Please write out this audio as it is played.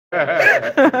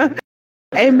Amen.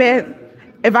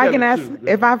 If I can ask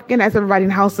everybody in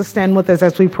the house to stand with us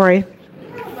as we pray.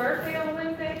 Birthday on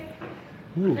Wednesday?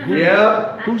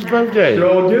 Yeah. Whose birthday?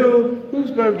 Sure do.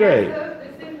 Whose birthday?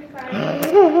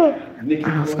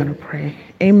 I was going to pray.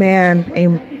 Amen.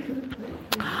 Amen.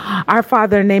 Our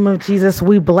Father, in the name of Jesus,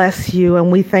 we bless you and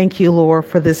we thank you, Lord,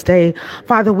 for this day.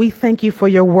 Father, we thank you for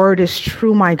your word is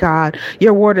true, my God.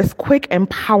 Your word is quick and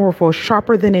powerful,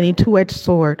 sharper than any two-edged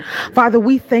sword. Father,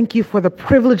 we thank you for the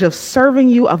privilege of serving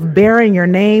you, of bearing your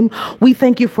name. We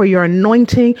thank you for your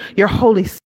anointing, your Holy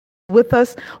Spirit with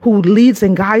us who leads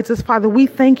and guides us. Father, we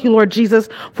thank you, Lord Jesus,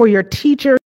 for your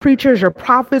teachers, preachers, your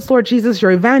prophets, Lord Jesus, your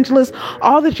evangelists,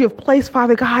 all that you have placed,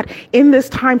 Father God, in this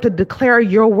time to declare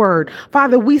your word.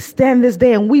 Father, we stand this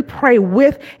day and we pray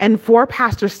with and for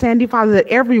Pastor Sandy, Father, that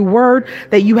every word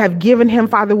that you have given him,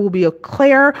 Father, will be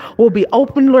clear, will be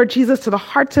open, Lord Jesus, to the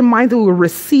hearts and minds that will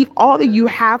receive all that you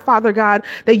have, Father God,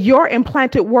 that your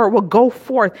implanted word will go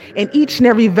forth in each and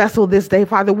every vessel this day,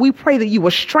 Father. We pray that you will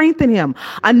strengthen him,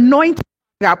 anoint him,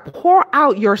 God, pour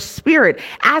out your spirit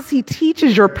as he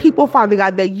teaches your people, Father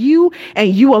God, that you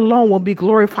and you alone will be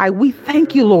glorified. We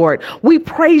thank you, Lord. We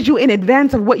praise you in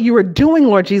advance of what you are doing,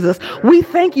 Lord Jesus. We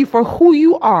thank you for who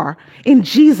you are. In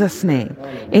Jesus' name,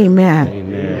 amen.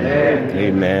 Amen.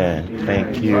 Amen.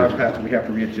 Thank you. Sorry, Pastor, we have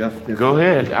to readjust this. Go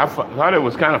ahead. I thought it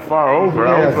was kind of far over.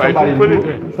 Yeah, I was like, who put it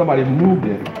there? somebody moved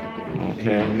it.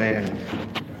 Okay. Amen.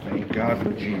 Thank God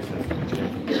for Jesus.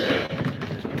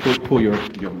 Pull your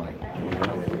mic.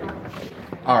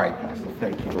 All right, Pastor.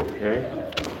 Thank you. Okay.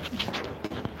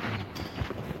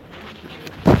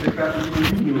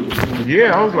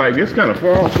 Yeah, I was like, it's kind of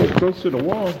far off, close to the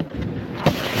wall.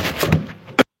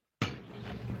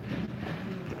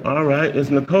 All right.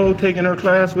 Is Nicole taking her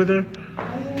class with her?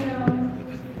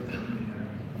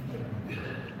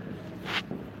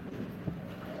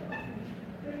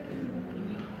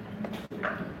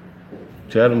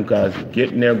 Tell them guys,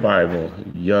 get in their Bible,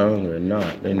 young or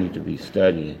not, they need to be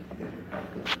studying.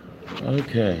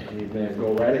 Okay. Amen.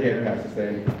 Go right ahead, Pastor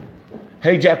Sandy.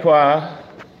 Hey, Jacqua,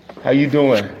 how you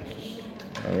doing?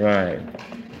 All right.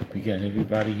 We got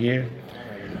everybody here?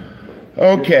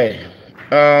 Okay.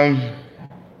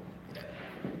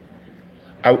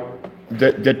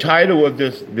 The title of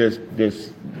this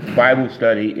Bible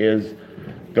study is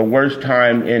The Worst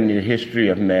Time in the History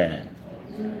of Man.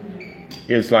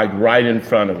 It's like right in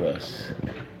front of us.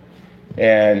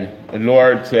 And the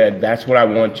Lord said, that's what I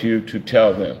want you to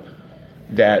tell them.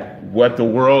 That what the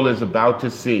world is about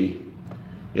to see,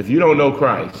 if you don't know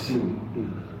Christ,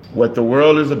 what the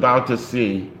world is about to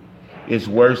see is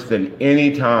worse than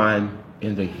any time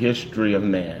in the history of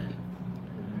man.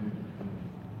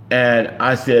 And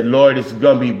I said, Lord, it's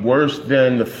going to be worse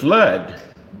than the flood.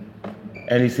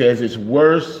 And he says it's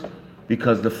worse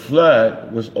because the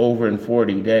flood was over in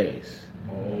 40 days.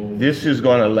 This is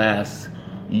going to last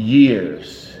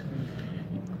years.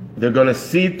 They're going to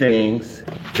see things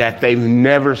that they've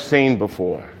never seen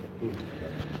before.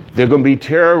 They're going to be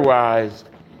terrorized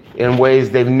in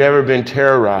ways they've never been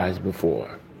terrorized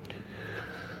before.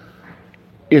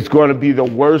 It's going to be the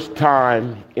worst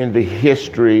time in the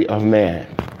history of man.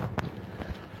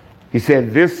 He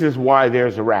said, this is why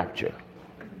there's a rapture.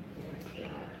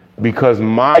 Because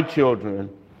my children,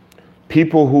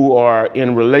 people who are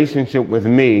in relationship with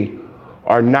me,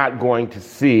 are not going to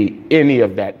see any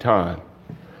of that time.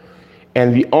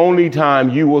 And the only time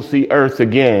you will see earth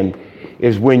again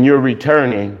is when you're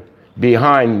returning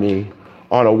behind me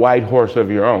on a white horse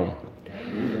of your own.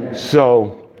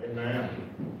 So,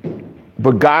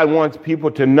 but God wants people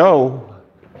to know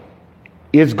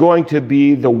it's going to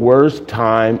be the worst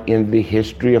time in the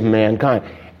history of mankind.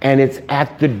 And it's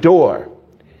at the door.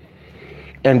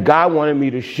 And God wanted me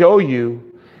to show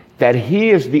you that he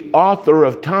is the author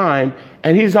of time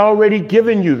and he's already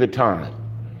given you the time.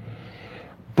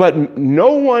 But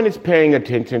no one is paying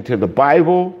attention to the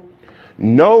Bible.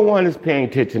 No one is paying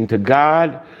attention to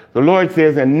God. The Lord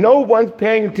says, and no one's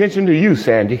paying attention to you,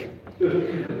 Sandy.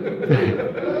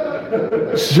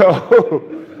 So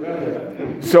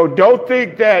don't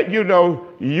think that,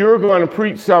 you're going to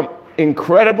preach some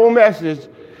incredible message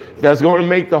that's going to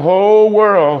make the whole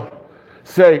world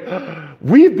say,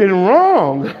 we've been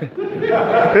wrong.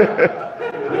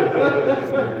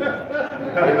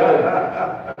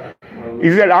 He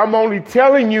said, I'm only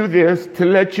telling you this to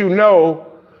let you know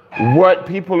what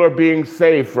people are being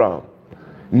saved from.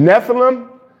 Nephilim,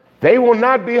 they will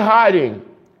not be hiding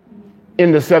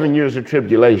in the 7 years of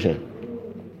tribulation.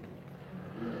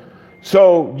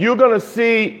 So you're going to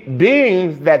see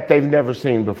beings that they've never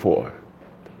seen before.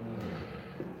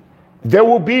 There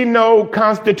will be no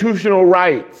constitutional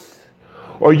rights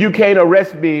or you can't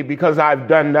arrest me because I've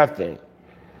done nothing.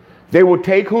 They will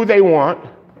take who they want.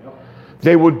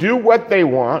 They will do what they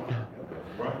want.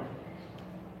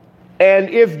 And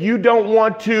if you don't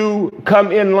want to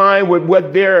come in line with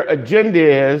what their agenda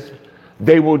is,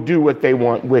 they will do what they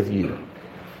want with you.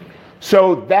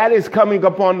 So that is coming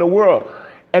upon the world.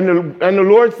 And the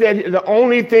Lord said the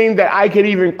only thing that I could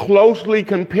even closely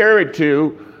compare it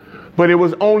to, but it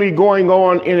was only going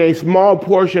on in a small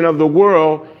portion of the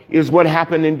world, is what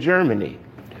happened in Germany.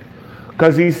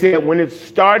 Because he said when it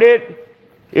started,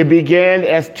 it began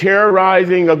as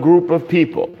terrorizing a group of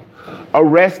people,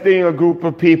 arresting a group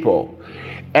of people.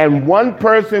 And one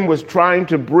person was trying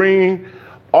to bring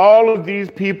all of these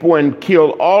people and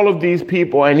kill all of these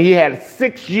people. And he had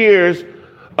 6 years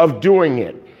of doing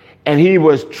it. And he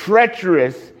was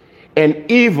treacherous and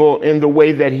evil in the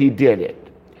way that he did it.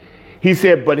 He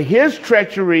said, but his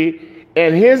treachery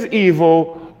and his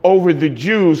evil over the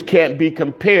Jews can't be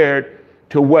compared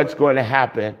to what's going to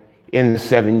happen in the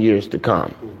 7 years to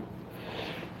come.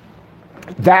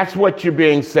 That's what you're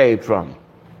being saved from.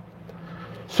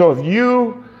 So if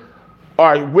you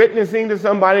are witnessing to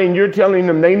somebody and you're telling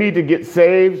them they need to get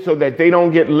saved so that they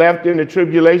don't get left in the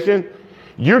tribulation,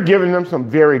 you're giving them some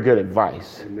very good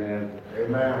advice. Amen.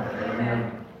 Amen.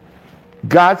 Amen.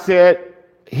 God said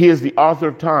he is the author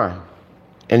of time,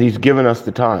 and he's given us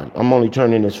the time. I'm only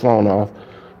turning this phone off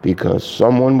because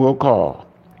someone will call.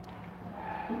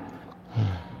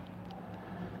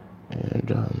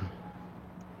 And,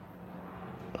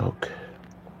 okay.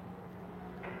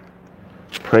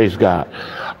 Praise God.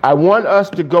 I want us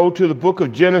to go to the book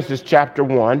of Genesis, chapter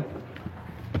 1.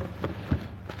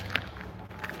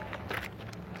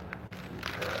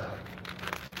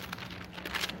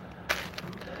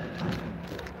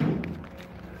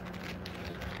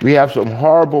 We have some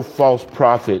horrible false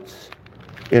prophets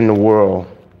in the world.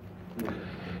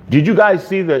 Did you guys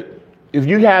see that? If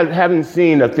you haven't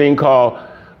seen a thing called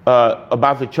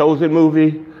about the Chosen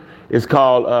movie, it's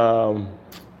called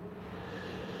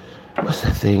what's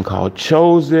that thing called?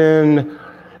 Chosen.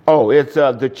 Oh, it's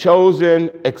the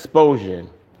Chosen Explosion.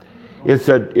 It's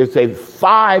a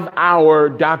 5-hour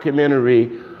documentary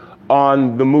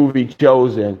on the movie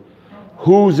Chosen.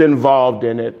 Who's involved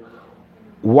in it?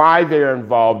 Why they're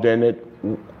involved in it,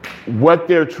 what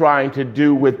they're trying to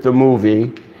do with the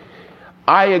movie.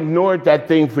 I ignored that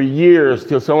thing for years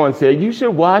till someone said, you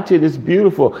should watch it, it's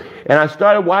beautiful. And I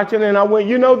started watching it and I went,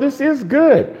 this is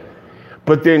good.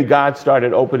 But then God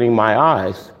started opening my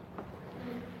eyes.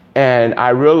 And I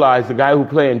realized the guy who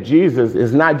played Jesus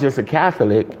is not just a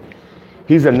Catholic,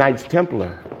 he's a Knights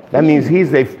Templar. That means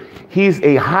he's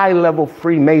a high-level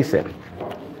Freemason.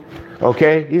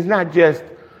 Okay? He's not just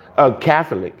a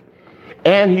Catholic.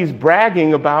 And he's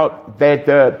bragging about that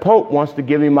the Pope wants to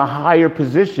give him a higher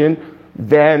position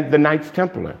than the Knights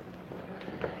Templar.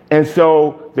 And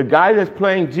so the guy that's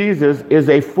playing Jesus is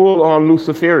a full-on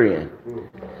Luciferian.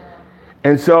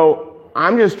 And so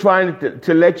I'm just trying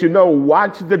to let you know,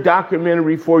 watch the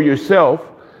documentary for yourself,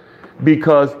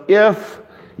 because if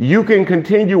you can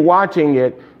continue watching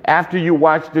it after you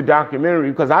watch the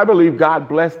documentary, because I believe God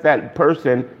blessed that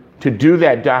person to do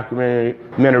that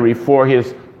documentary for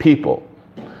his people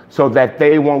so that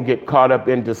they won't get caught up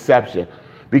in deception.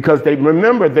 Because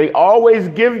they always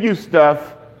give you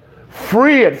stuff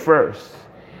free at first.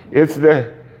 It's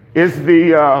the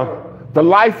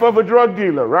life of a drug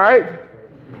dealer, right?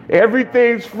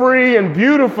 Everything's free and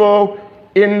beautiful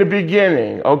in the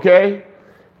beginning, okay?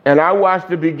 And I watched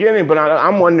the beginning, but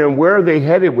I'm wondering where are they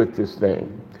headed with this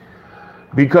thing?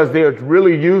 Because they're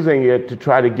really using it to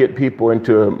try to get people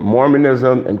into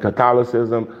Mormonism and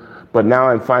Catholicism. But now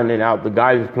I'm finding out the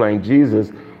guy who's playing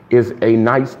Jesus is a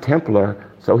Knights Templar.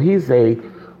 So he's a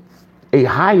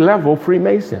high-level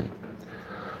Freemason.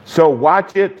 So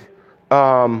watch it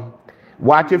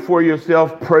for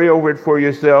yourself, pray over it for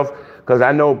yourself, because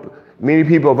I know many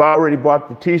people have already bought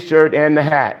the T-shirt and the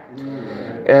hat.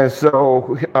 And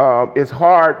so it's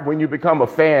hard when you become a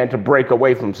fan to break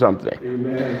away from something.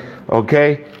 Amen.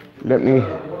 Okay? Let me...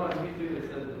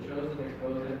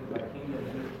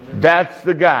 That's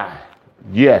the guy.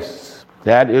 Yes,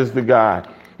 that is the guy.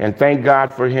 And thank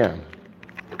God for him.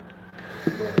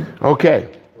 Okay.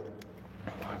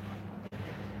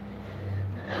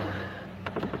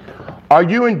 Are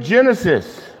you in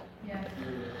Genesis? Yes.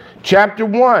 Chapter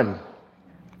 1,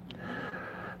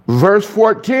 verse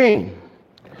 14.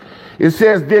 It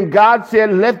says, then God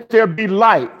said, let there be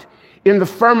light in the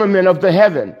firmament of the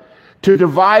heaven to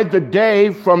divide the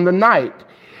day from the night,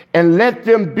 and let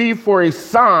them be for a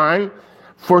sign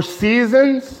for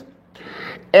seasons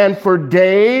and for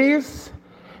days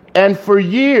and for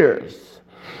years,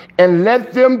 and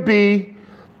let them be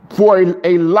for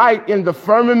a light in the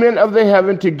firmament of the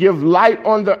heaven to give light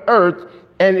on the earth,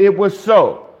 and it was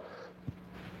so.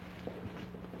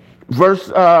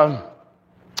 Verse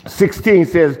 16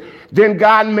 says, then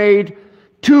God made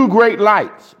two great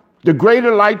lights, the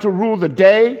greater light to rule the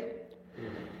day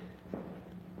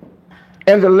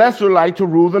and the lesser light to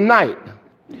rule the night.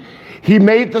 He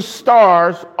made the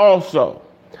stars also.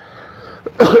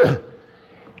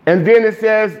 And then it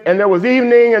says, and there was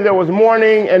evening and there was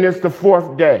morning, and it's the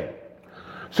fourth day.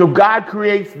 So God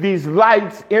creates these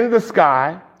lights in the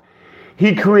sky.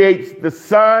 He creates the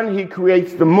sun, he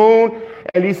creates the moon,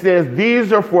 and he says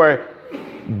these are for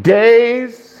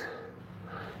days,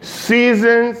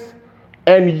 seasons,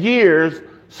 and years,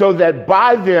 so that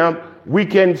by them we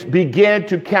can begin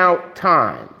to count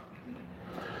time.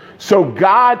 So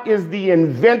God is the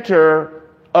inventor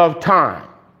of time.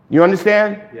 You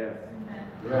understand? Yes.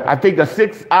 I think a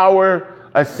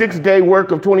 6-day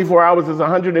work of 24 hours is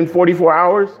 144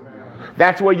 hours.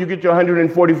 That's where you get your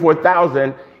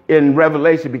 144,000 in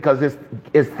Revelation, because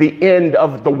it's the end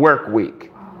of the work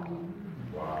week.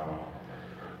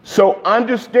 So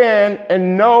understand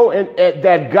and know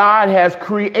that God has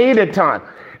created time.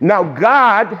 Now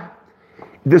God,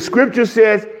 the scripture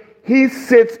says, he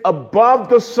sits above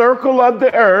the circle of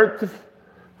the earth.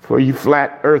 For you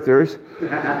flat earthers,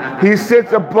 he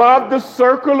sits above the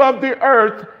circle of the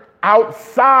earth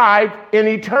outside in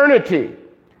eternity.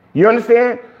 You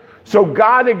understand? So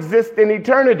God exists in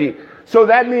eternity. So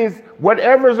that means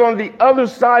whatever's on the other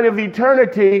side of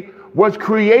eternity was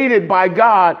created by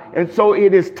God, and so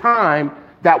it is time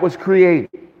that was created.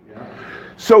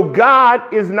 So God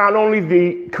is not only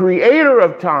the creator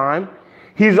of time,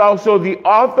 he's also the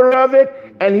author of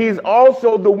it, and he's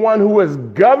also the one who is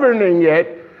governing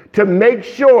it to make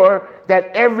sure that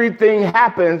everything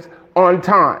happens on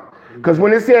time. Because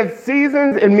when it says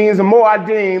seasons, it means a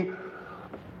moadim,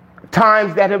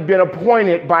 times that have been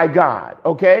appointed by God,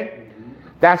 okay?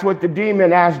 That's what the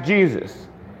demon asked Jesus.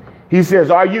 He says,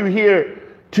 are you here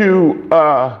to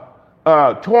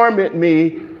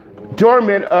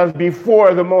torment us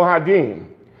before the moadim?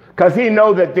 Because he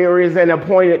knows that there is an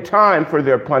appointed time for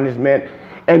their punishment,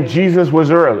 and Jesus was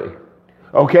early,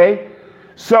 okay?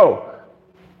 So,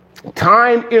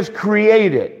 time is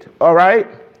created, all right?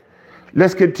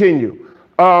 Let's continue.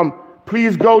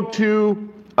 Please go to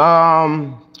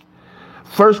 1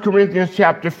 Corinthians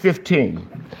chapter 15.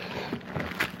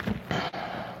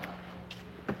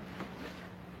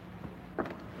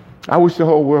 I wish the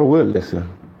whole world would listen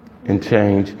and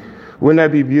change. Wouldn't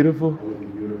that be beautiful?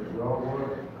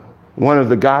 One of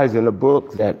the guys in the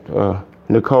book that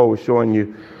Nicole was showing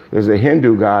you is a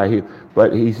Hindu guy,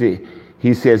 but he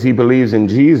says he believes in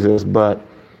Jesus, but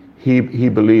he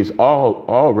believes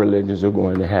all religions are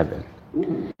going to heaven.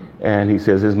 And he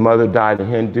says his mother died a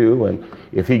Hindu, and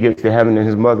if he gets to heaven and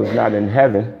his mother's not in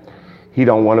heaven, he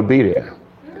don't want to be there.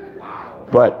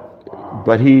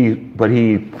 But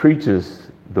he preaches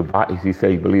the Bible. He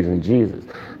says he believes in Jesus.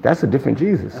 That's a different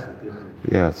Jesus.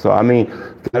 Yeah. So I mean,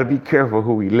 gotta be careful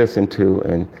who we listen to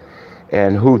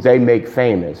and who they make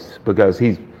famous, because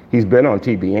he's been on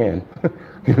TBN.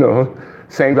 You know,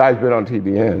 same guy's been on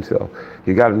TBN, so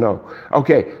you got to know.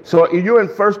 Okay, so you're in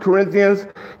 1 Corinthians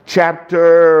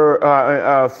chapter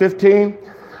 15,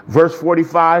 verse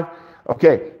 45.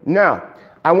 Okay, now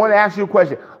I want to ask you a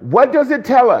question. What does it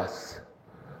tell us?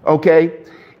 Okay,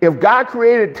 if God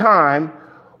created time,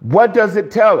 what does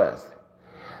it tell us?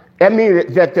 That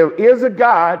means that there is a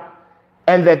God,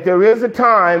 and that there is a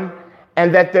time,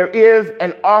 and that there is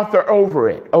an author over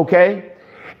it, okay?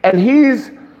 And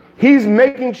he's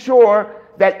making sure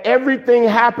that everything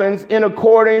happens in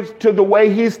accordance to the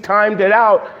way he's timed it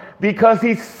out, because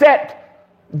he set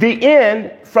the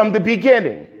end from the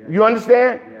beginning. You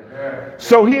understand?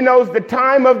 So he knows the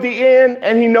time of the end,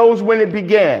 and he knows when it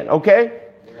began, okay?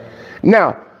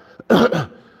 Now,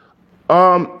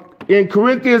 in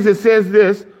Corinthians it says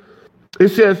this. It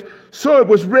says, so it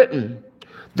was written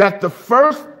that the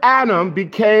first Adam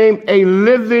became a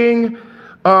living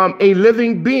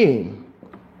being,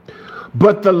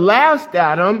 but the last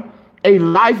Adam, a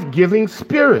life-giving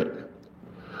spirit.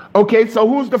 Okay, so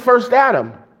who's the first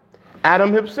Adam?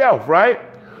 Adam himself, right?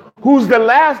 Who's the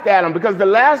last Adam? Because the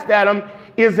last Adam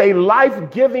is a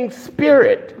life-giving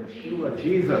spirit.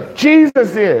 Jesus.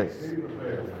 Jesus is.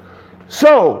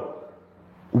 So,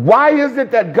 why is it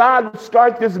that God would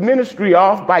start this ministry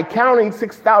off by counting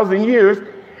 6,000 years,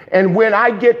 and when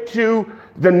I get to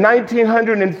the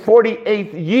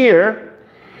 1948th year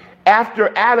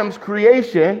after Adam's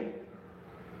creation,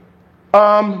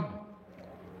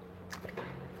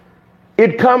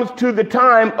 it comes to the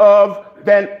time of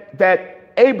that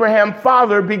Abraham's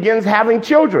father begins having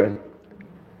children.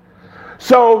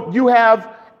 So you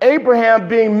have Abraham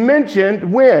being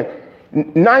mentioned when?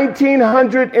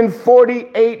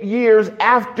 1948 years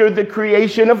after the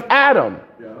creation of Adam.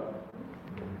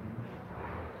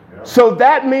 So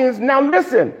that means, now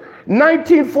listen,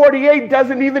 1948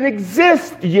 doesn't even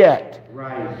exist yet.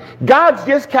 Right. God's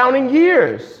just counting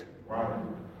years. Right.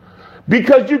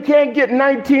 Because you can't get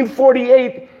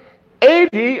 1948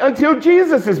 AD until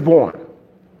Jesus is born.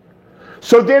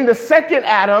 So then the second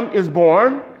Adam is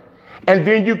born, and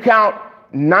then you count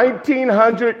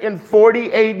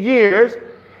 1948 years,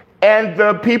 and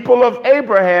the people of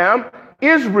Abraham,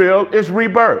 Israel, is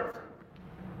rebirthed.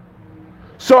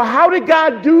 So how did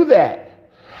God do that?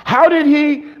 How did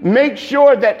he make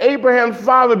sure that Abraham's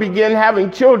father began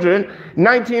having children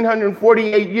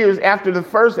 1948 years after the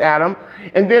first Adam,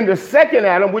 and then the second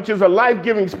Adam, which is a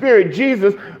life-giving spirit,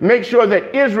 Jesus, make sure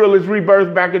that Israel is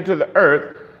rebirthed back into the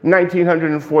earth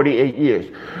 1948 years?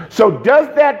 So does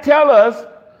that tell us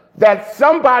that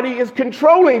somebody is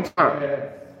controlling time?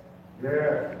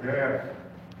 Yes.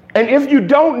 And if you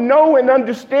don't know and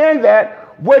understand that,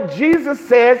 what Jesus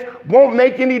says won't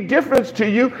make any difference to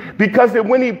you, because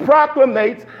when he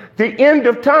proclamates the end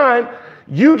of time,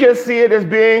 you just see it as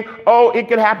being, oh, it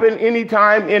could happen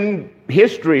anytime in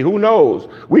history. Who knows?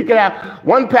 We could have,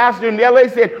 one pastor in LA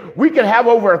said, we could have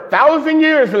over 1,000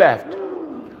 years left.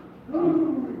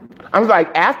 I was like,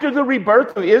 after the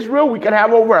rebirth of Israel, we could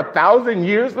have over 1,000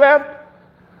 years left?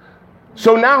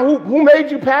 So now who made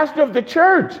you pastor of the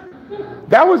church?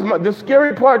 That was the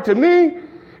scary part to me,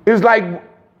 is like,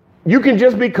 you can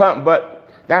just become, but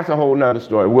that's a whole nother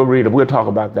story. We'll read it. We'll talk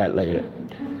about that later.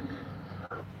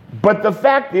 But the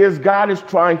fact is, God is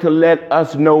trying to let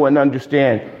us know and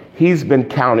understand he's been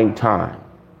counting time,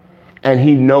 and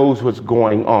he knows what's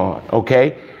going on,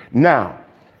 okay? Now,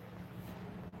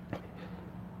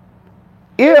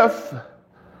 if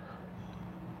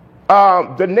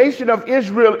the nation of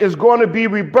Israel is going to be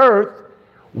rebirthed,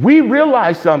 we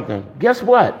realize something. Guess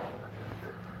what?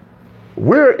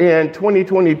 We're in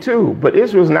 2022, but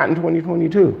Israel's not in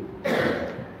 2022.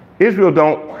 Israel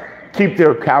don't keep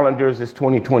their calendars as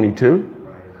 2022.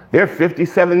 They're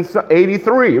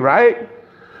 5783, right?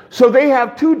 So they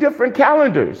have two different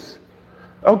calendars,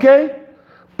 okay?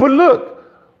 But look,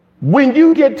 when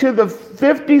you get to the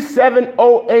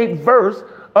 5708 verse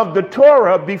of the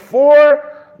Torah, before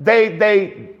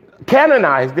they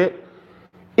canonized it,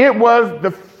 it was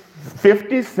the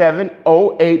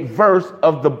 5708 verse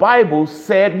of the Bible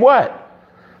said what?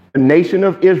 The nation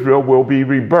of Israel will be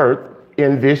rebirthed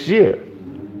in this year.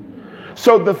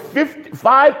 So the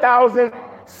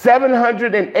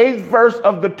 5708 verse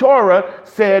of the Torah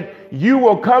said, you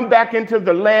will come back into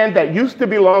the land that used to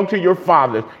belong to your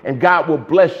fathers, and God will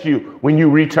bless you when you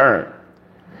return.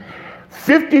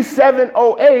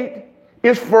 5708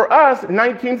 is for us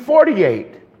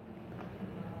 1948.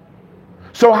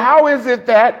 So how is it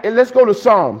that, and let's go to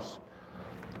Psalms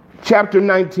chapter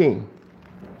 19.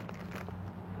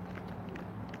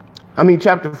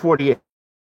 Chapter 48.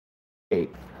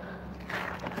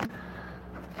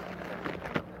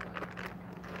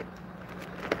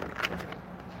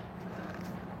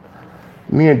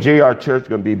 Me and J.R. Church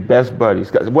going to be best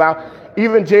buddies. Well,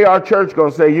 even J.R. Church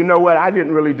going to say, you know what, I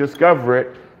didn't really discover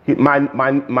it.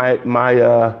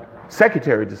 My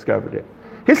secretary discovered it.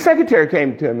 His secretary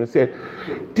came to him and said,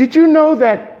 did you know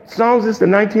that Psalms is the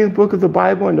 19th book of the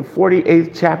Bible, and the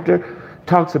 48th chapter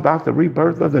talks about the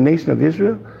rebirth of the nation of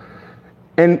Israel?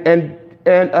 And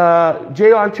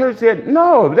J.R. Church said,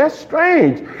 no, that's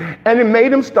strange. And it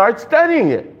made him start studying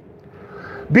it.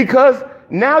 Because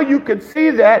now you could see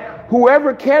that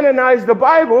whoever canonized the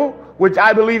Bible, which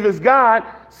I believe is God,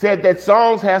 said that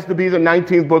Psalms has to be the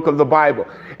 19th book of the Bible.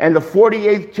 And the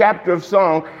 48th chapter of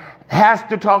Psalms has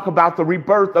to talk about the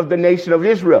rebirth of the nation of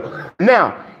Israel.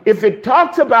 Now, if it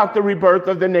talks about the rebirth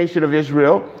of the nation of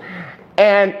Israel,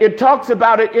 and it talks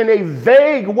about it in a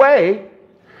vague way,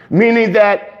 meaning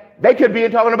that they could be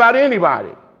talking about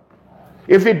anybody.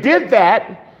 If it did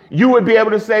that, you would be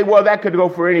able to say, well, that could go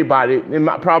for anybody, and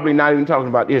probably not even talking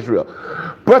about Israel.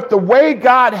 But the way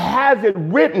God has it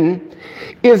written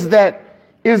is that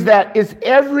it's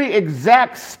every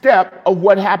exact step of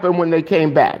what happened when they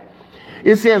came back.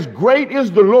 It says, great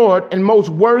is the Lord and most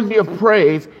worthy of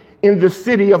praise in the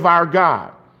city of our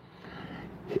God,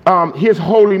 his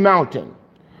holy mountain.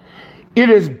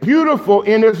 It is beautiful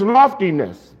in its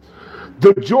loftiness,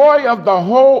 the joy of the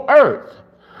whole earth.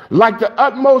 Like the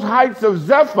utmost heights of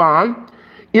Zephon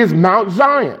is Mount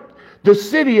Zion, the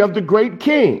city of the great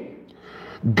king.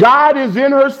 God is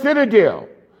in her citadel,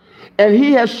 and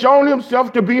he has shown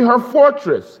himself to be her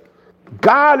fortress.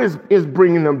 God is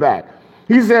bringing them back.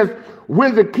 He says,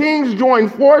 when the kings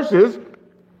joined forces,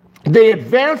 they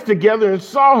advanced together and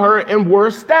saw her and were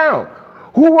astounded.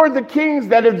 Who were the kings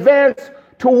that advanced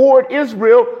toward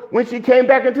Israel when she came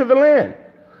back into the land?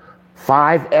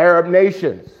 5 Arab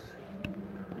nations.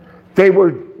 They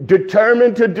were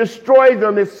determined to destroy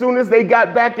them as soon as they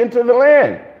got back into the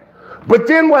land. But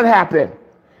then what happened?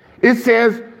 It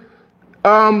says,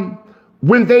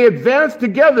 when they advanced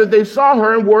together, they saw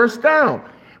her and were astounded.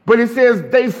 But it says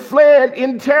they fled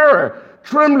in terror.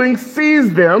 Trembling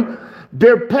seized them,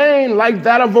 their pain like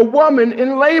that of a woman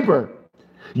in labor.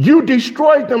 You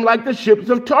destroyed them like the ships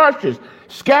of Tarshish,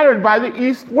 scattered by the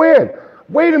east wind.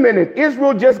 Wait a minute,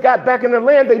 Israel just got back in the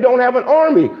land. They don't have an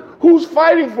army. Who's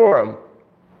fighting for them?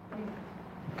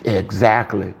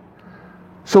 Exactly.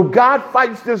 So God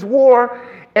fights this war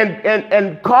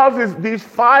and causes these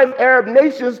 5 Arab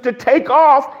nations to take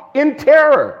off in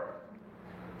terror.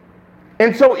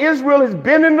 And so Israel has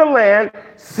been in the land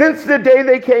since the day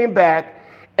they came back,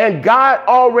 and God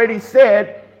already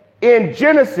said in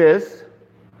Genesis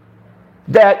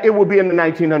that it will be in the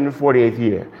 1948th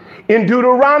year. In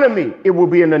Deuteronomy, it will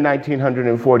be in the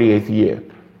 1948th year.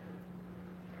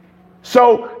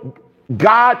 So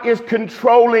God is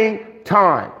controlling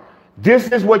time.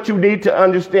 This is what you need to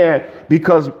understand,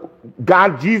 because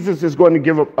Jesus is going to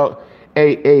give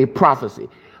a prophecy.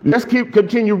 Let's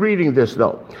continue reading this,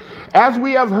 though. As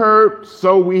we have heard,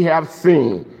 so we have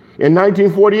seen. In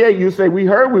 1948, you say, we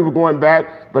heard we were going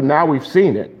back, but now we've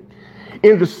seen it.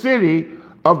 In the city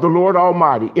of the Lord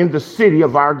Almighty, in the city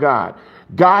of our God,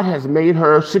 God has made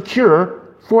her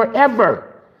secure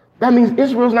forever. That means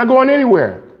Israel's not going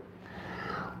anywhere.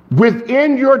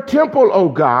 Within your temple, O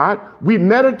God, we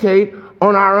meditate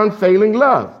on our unfailing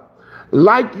love.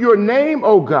 Like your name,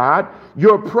 O God,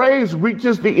 your praise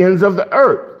reaches the ends of the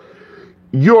earth.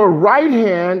 Your right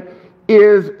hand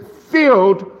is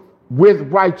filled with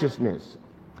righteousness.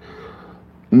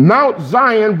 Mount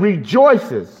Zion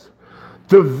rejoices.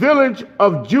 The village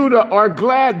of Judah are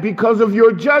glad because of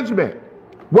your judgment.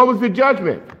 What was the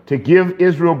judgment? To give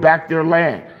Israel back their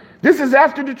land. This is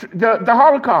after the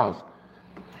Holocaust.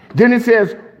 Then it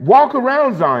says, walk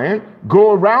around Zion,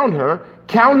 go around her,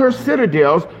 count her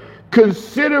citadels,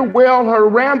 consider well her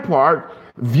rampart,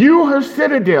 view her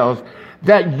citadels,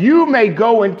 that you may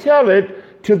go and tell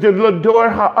it to the Lador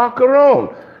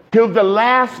Ha'akaron, till the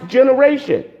last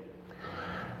generation.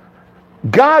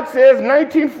 God says,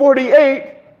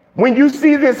 1948, when you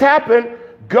see this happen,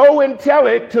 go and tell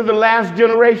it to the last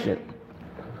generation.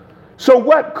 So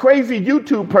what crazy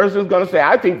YouTube person is going to say,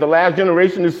 I think the last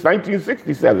generation is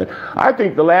 1967. I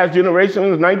think the last generation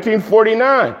is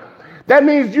 1949. That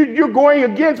means you're going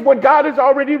against what God has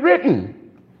already written.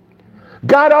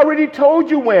 God already told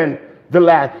you when the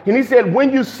last, and he said,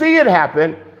 when you see it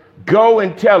happen, go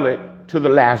and tell it to the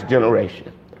last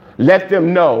generation. Let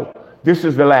them know this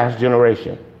is the last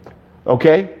generation.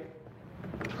 Okay?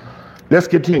 Let's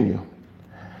continue.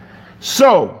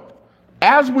 So,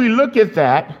 as we look at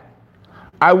that,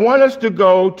 I want us to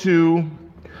go to,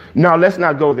 now let's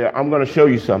not go there. I'm going to show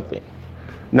you something.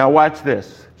 Now watch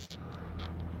this.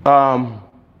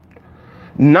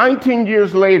 19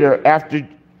 years later, after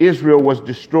Israel was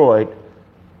destroyed,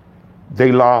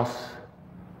 they lost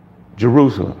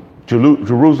Jerusalem.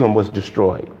 Jerusalem was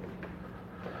destroyed.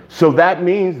 So that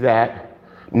means that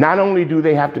not only do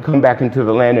they have to come back into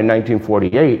the land in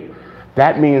 1948,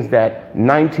 that means that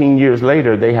 19 years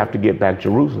later, they have to get back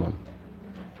Jerusalem.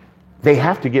 They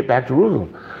have to get back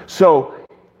Jerusalem. So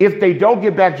if they don't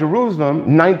get back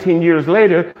Jerusalem 19 years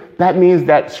later, that means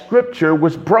that scripture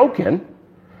was broken,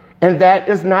 and that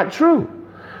is not true.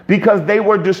 Because they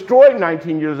were destroyed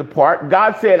 19 years apart.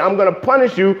 God said, I'm going to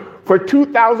punish you for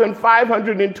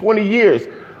 2,520 years.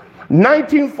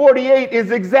 1948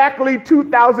 is exactly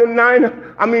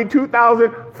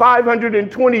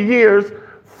 2,520 years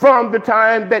from the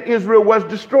time that Israel was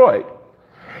destroyed.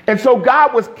 And so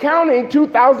God was counting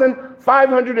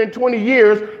 2,520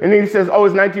 years, and then he says, oh,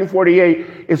 it's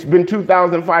 1948. It's been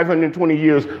 2,520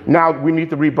 years. Now we need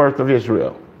the rebirth of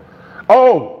Israel.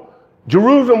 Oh,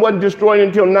 Jerusalem wasn't destroyed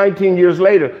until 19 years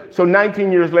later. So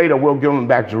 19 years later, we'll give them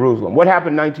back Jerusalem. What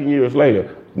happened 19 years later?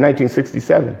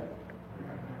 1967.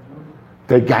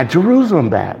 They got Jerusalem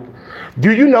back.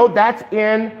 Do you know that's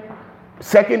in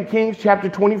 2 Kings chapter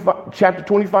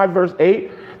 25, verse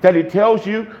 8? That it tells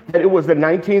you that it was the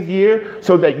 19th year,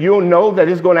 so that you'll know that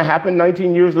it's going to happen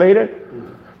 19 years later?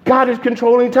 God is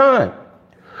controlling time.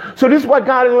 So this is what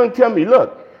God is going to tell me.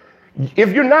 Look,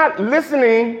 if you're not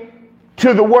listening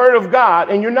to the word of God,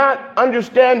 and you're not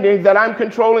understanding that I'm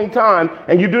controlling time,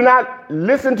 and you do not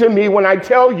listen to me when I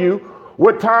tell you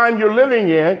what time you're living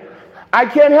in, I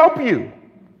can't help you.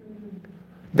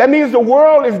 That means the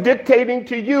world is dictating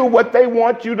to you what they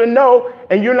want you to know,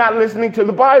 and you're not listening to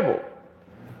the Bible.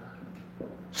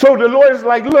 So the Lord is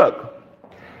like, look,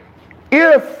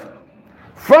 if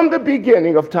from the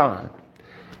beginning of time,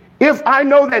 if I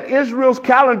know that Israel's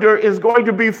calendar is going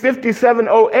to be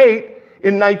 5708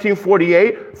 in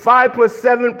 1948, 5 plus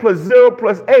 7 plus 0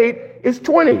 plus 8 is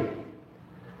 20.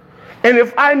 And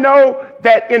if I know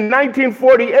that in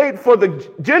 1948 for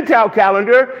the Gentile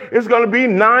calendar, it's going to be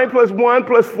 9 plus 1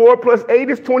 plus 4 plus 8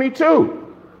 is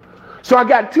 22. So I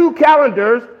got two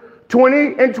calendars,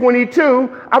 20 and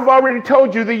 22. I've already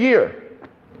told you the year.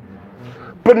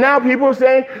 But now people are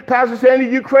saying, Pastor Sandy,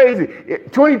 you crazy.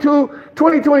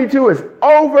 2022 is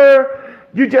over.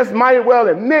 You just might as well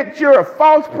admit you're a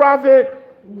false prophet.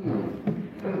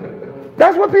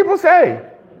 That's what people say.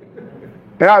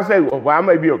 And I'll say, well, I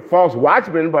may be a false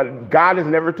watchman, but God has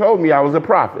never told me I was a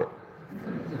prophet.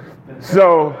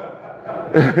 So,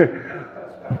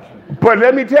 but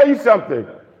let me tell you something.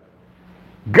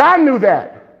 God knew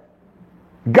that.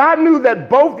 God knew that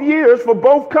both years for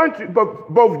both countries,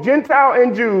 both Gentile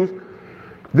and Jews,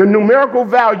 the numerical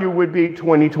value would be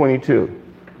 2022.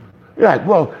 You're like,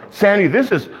 well, Sandy,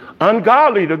 this is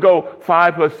ungodly to go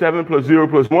 5 plus 7 plus 0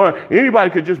 plus 1.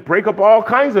 Anybody could just break up all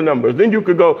kinds of numbers. Then you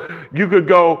could go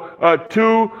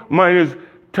 2 minus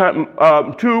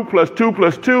 2 plus 2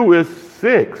 plus 2 is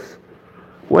 6.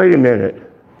 Wait a minute.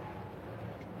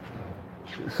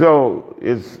 So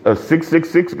is a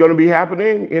 666 going to be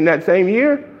happening in that same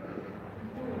year?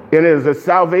 And is a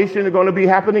salvation going to be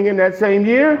happening in that same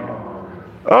year?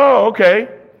 Oh, okay.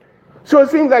 So it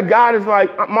seems like God is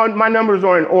like, my numbers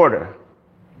are in order.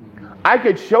 I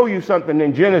could show you something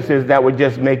in Genesis that would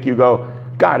just make you go,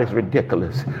 God is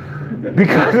ridiculous.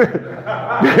 Because,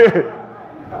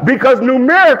 because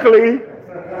numerically,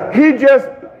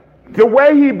 the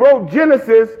way he broke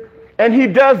Genesis, and he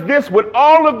does this with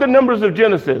all of the numbers of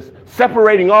Genesis,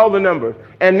 separating all the numbers.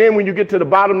 And then when you get to the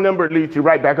bottom number, it leads you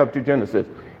right back up to Genesis.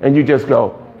 And you just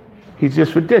go, he's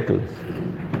just ridiculous.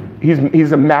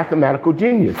 He's a mathematical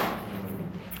genius.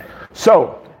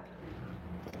 So,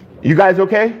 you guys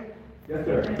okay? Yes,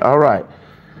 sir. All right.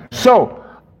 So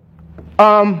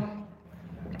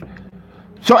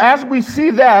as we see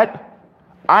that,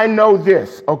 I know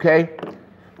this, okay?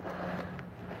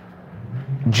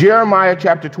 Jeremiah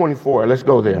chapter 24. Let's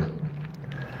go there,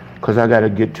 because I got to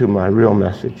get to my real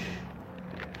message.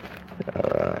 All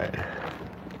right.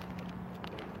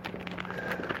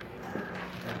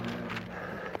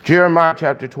 Jeremiah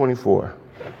chapter 24.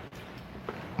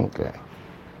 Okay.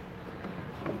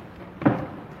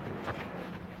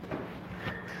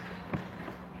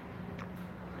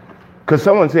 Because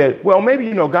someone said, well,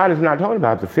 maybe, God is not talking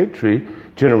about the fig tree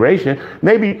generation.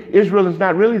 Maybe Israel is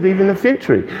not really even the fig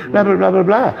tree. Blah, blah, blah, blah,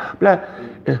 blah, blah.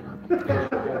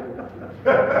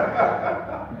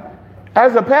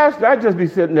 As a pastor, I'd just be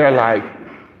sitting there like,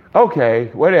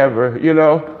 okay, whatever,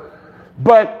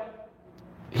 But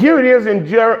here it is in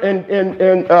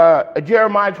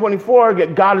Jeremiah 24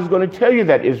 that God is going to tell you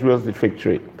that Israel is the fig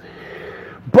tree.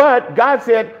 But God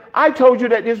said, I told you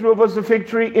that Israel was the fig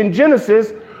tree in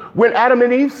Genesis when Adam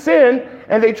and Eve sinned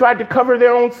and they tried to cover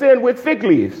their own sin with fig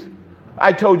leaves.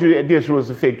 I told you that Israel was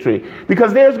the fig tree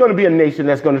because there's going to be a nation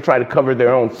that's going to try to cover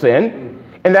their own sin.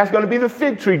 And that's going to be the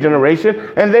fig tree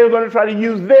generation. And they're going to try to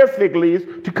use their fig leaves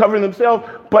to cover themselves.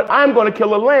 But I'm going to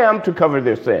kill a lamb to cover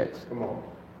their sins. Come on.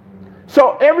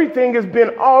 So everything has been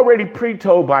already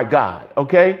pre-told by God,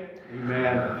 okay?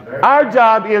 Amen. Our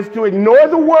job is to ignore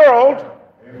the world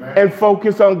and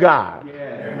focus on God.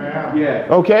 Amen. Yeah.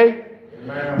 Okay?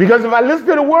 Amen. Because if I listen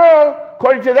to the world,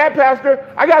 according to that pastor,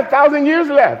 I got 1,000 years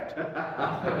left.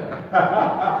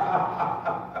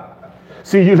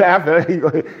 See, you laughing.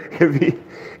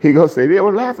 He gonna say, they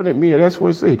were laughing at me, and that's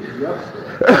what see.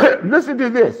 Yep. Listen to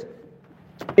this.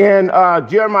 In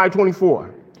Jeremiah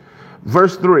 24,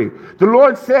 verse 3. The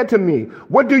Lord said to me,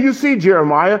 what do you see,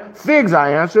 Jeremiah? Figs,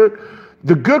 I answered.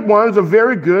 The good ones are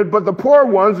very good, but the poor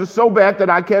ones are so bad that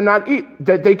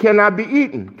they cannot be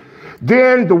eaten.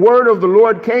 Then the word of the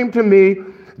Lord came to me.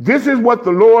 This is what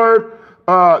the Lord,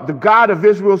 the God of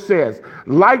Israel says.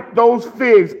 Like those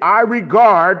figs, I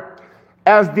regard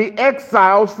as the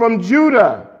exiles from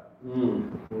Judah.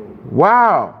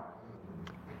 Wow.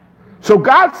 So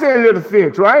God said to the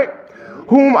figs, right?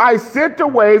 Whom I sent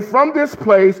away from this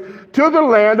place to the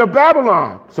land of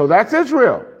Babylon. So that's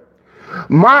Israel.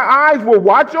 My eyes will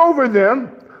watch over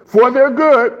them for their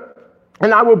good,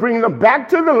 and I will bring them back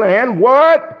to the land.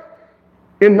 What?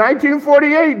 In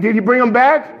 1948, did he bring them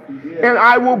back? And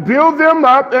I will build them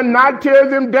up and not tear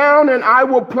them down, and I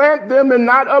will plant them and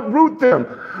not uproot them.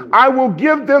 I will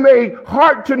give them a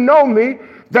heart to know me,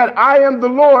 that I am the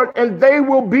Lord, and they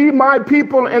will be my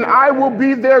people, and I will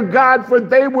be their God, for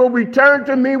they will return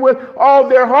to me with all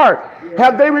their heart.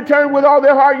 Have they returned with all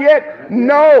their heart yet?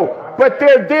 No, but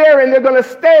they're there, and they're going to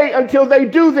stay until they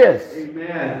do this.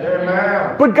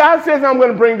 Amen. But God says, I'm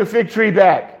going to bring the fig tree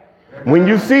back. When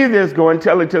you see this, go and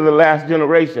tell it to the last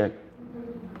generation.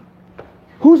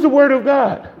 Who's the word of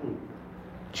God?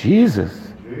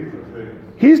 Jesus.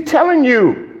 He's telling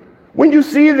you, when you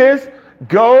see this,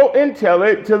 go and tell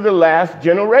it to the last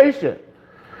generation.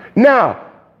 Now,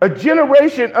 a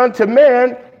generation unto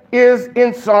man is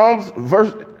in Psalms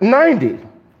verse 90.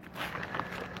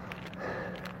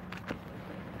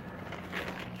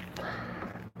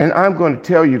 And I'm going to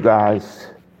tell you guys,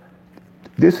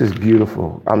 this is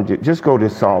beautiful. Just go to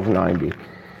Psalms 90,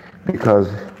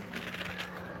 because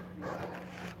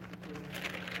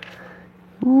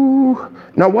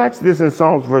now watch this in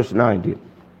Psalms verse 90. It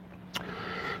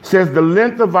says the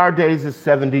length of our days is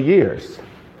 70 years.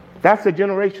 That's a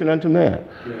generation unto man.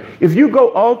 Yeah. If you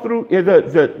go all through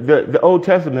the Old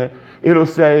Testament, it'll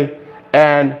say,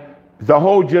 and the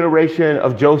whole generation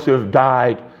of Joseph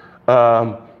died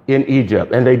in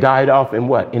Egypt, and they died off in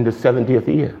what? In the 70th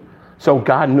year. So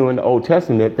God knew in the Old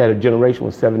Testament that a generation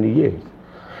was 70 years.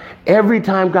 Every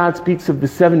time God speaks of the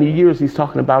 70 years, he's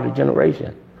talking about a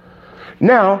generation.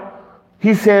 Now,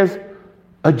 he says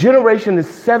a generation is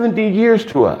 70 years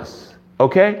to us,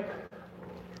 okay?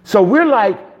 So we're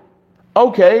like,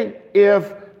 okay,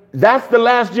 if that's the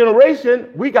last generation,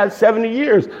 we got 70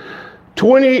 years.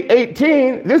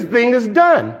 2018, this thing is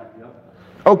done.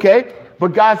 Okay,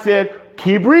 but God said,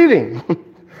 keep reading.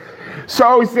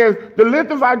 So he says, the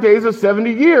length of our days are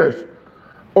 70 years,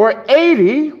 or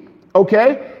 80,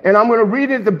 okay? And I'm going to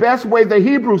read it the best way the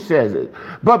Hebrew says it.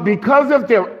 But because of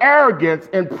their arrogance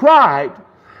and pride,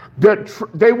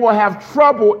 they will have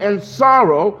trouble and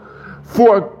sorrow,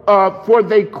 for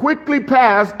they quickly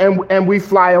pass and we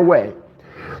fly away.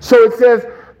 So it says,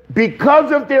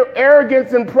 because of their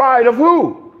arrogance and pride of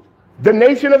who? The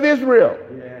nation of Israel.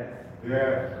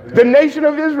 The nation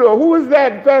of Israel. Who was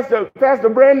that? Pastor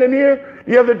Brandon here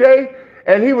the other day,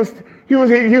 and he was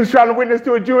trying to witness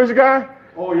to a Jewish guy.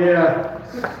 Oh yeah.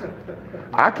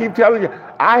 I keep telling you,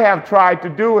 I have tried to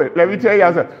do it. Let me tell you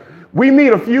something. We meet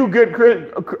a few good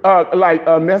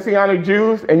Messianic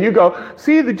Jews, and you go,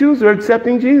 see, the Jews are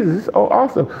accepting Jesus. Oh,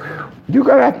 awesome. You're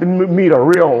going to have to meet a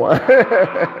real one.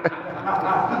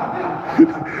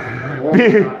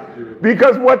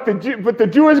 Because what the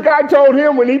Jewish guy told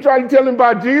him when he tried to tell him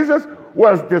about Jesus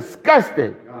was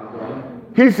disgusting.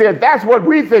 He said, that's what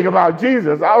we think about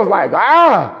Jesus. I was like,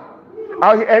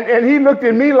 and he looked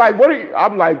at me like, what are you?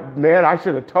 I'm like, man, I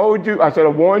should have told you. I should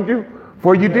have warned you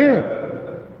before you did.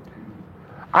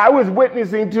 I was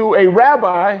witnessing to a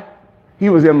rabbi. He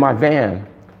was in my van.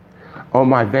 On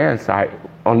my van side,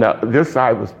 this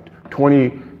side was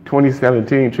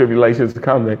 2017, tribulations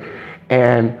coming.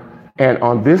 And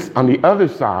on the other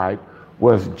side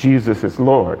was Jesus is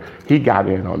Lord. He got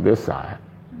in on this side.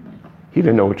 He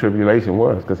didn't know what tribulation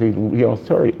was because he don't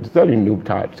study New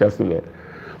Testament.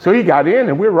 So he got in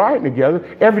and we're riding together.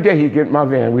 Every day he'd get in my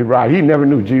van, we'd ride. He never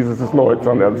knew Jesus is Lord. It's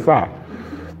on the other side.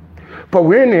 But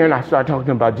we're in there and I started talking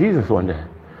to him about Jesus one day.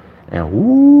 And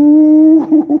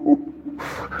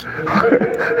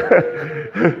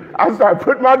I started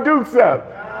putting my dukes up.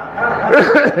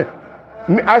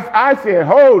 I said,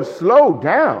 slow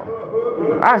down.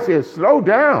 I said, slow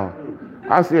down.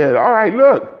 I said, all right,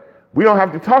 look, we don't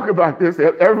have to talk about this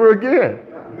ever again.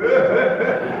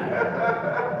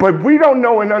 But we don't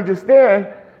know and understand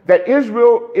that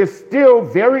Israel is still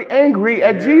very angry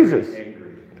at Jesus.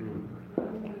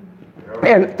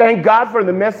 And thank God for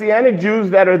the Messianic Jews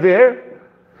that are there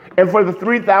and for the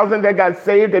 3,000 that got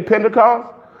saved at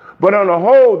Pentecost. But on the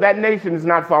whole, that nation is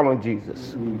not following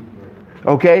Jesus.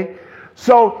 Okay?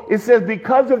 So it says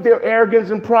because of their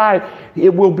arrogance and pride,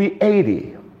 it will be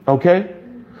 80. Okay?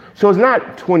 So it's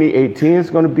not 2018, it's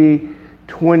going to be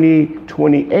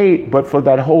 2028, but for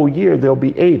that whole year, there'll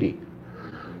be 80.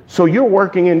 So you're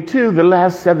working into the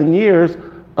last 7 years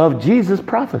of Jesus'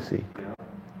 prophecy.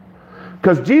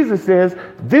 Because Jesus says,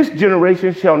 this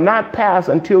generation shall not pass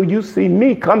until you see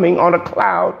me coming on a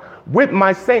cloud with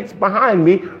my saints behind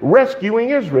me, rescuing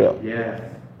Israel. Yes.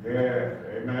 Yes.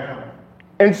 Amen.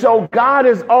 And so God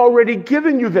has already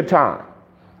given you the time.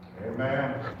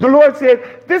 Amen. The Lord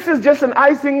said, this is just an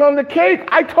icing on the cake.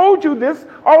 I told you this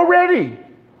already.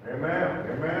 Amen.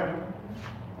 Amen.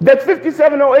 That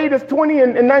 5708 is 20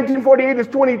 and 1948 is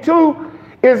 22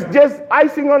 is just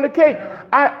icing on the cake.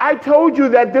 I told you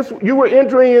that you were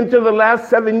entering into the last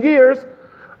 7 years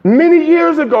many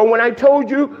years ago when I told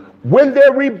you when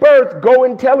they're rebirthed, go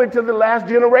and tell it to the last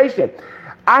generation.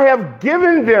 I have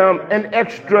given them an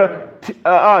extra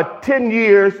 10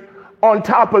 years on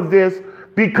top of this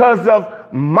because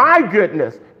of my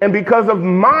goodness and because of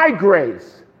my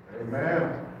grace.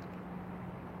 Amen.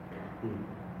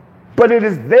 But it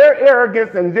is their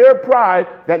arrogance and their pride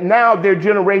that now their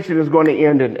generation is going to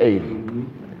end in 80.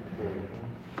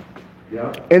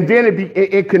 Yeah. And then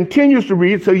it continues to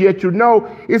read, so yet you know,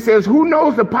 it says, who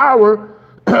knows the power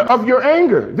of your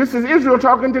anger? This is Israel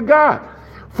talking to God.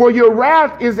 For your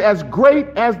wrath is as great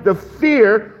as the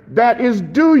fear that is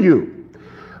due you.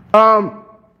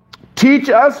 Teach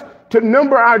us to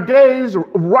number our days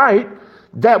right,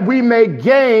 that we may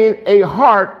gain a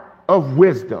heart of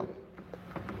wisdom.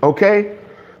 Okay?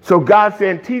 So God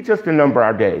said, teach us to number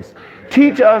our days.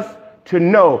 Teach us to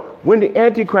know when the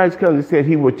Antichrist comes, he said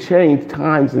he will change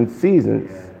times and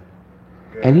seasons.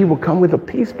 And he will come with a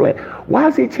peace plan. Why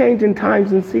is he changing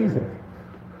times and seasons?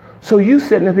 So you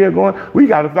sitting up here going, we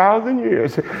got 1,000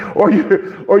 years. Or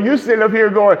you're sitting up here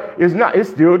going, it's not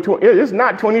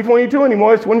 2022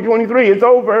 anymore, it's 2023, it's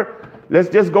over. Let's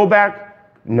just go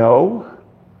back. No.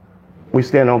 We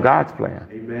stand on God's plan.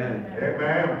 Amen.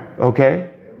 Amen. Okay?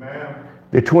 Amen.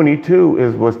 The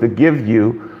 22 was to give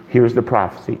you, here's the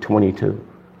prophecy, 22.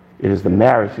 It is the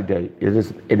marriage date. It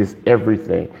is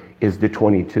everything, is the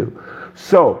 22.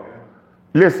 So,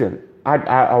 listen,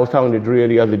 I was talking to Drea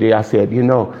the other day. I said,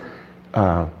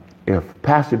 if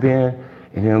Pastor Ben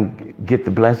and him get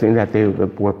the blessing that they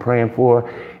were praying for,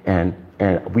 and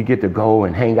we get to go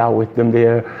and hang out with them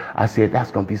there, I said,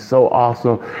 that's going to be so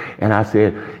awesome. And I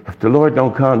said, if the Lord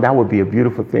don't come, that would be a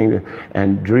beautiful thing.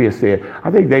 And Drea said,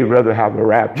 I think they'd rather have the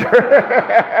rapture.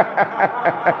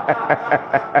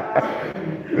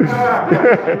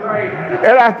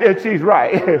 And I said, she's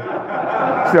right.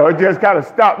 So it just kind of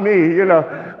stopped me,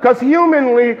 because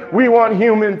humanly, we want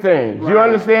human things. You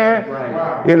understand?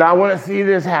 Right. I want to see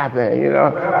this happen,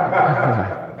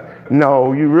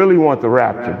 No, you really want the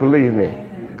rapture, believe me.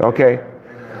 Okay?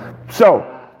 So,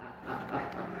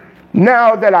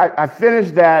 now that I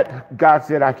finished that, God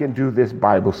said I can do this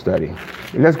Bible study.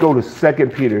 Let's go to 2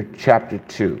 Peter chapter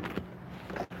 2.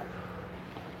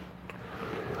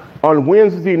 On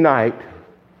Wednesday night,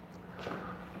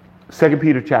 2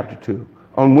 Peter chapter 2.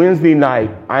 On Wednesday night,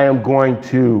 I am going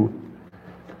to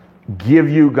give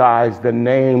you guys the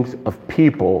names of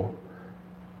people,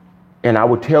 and I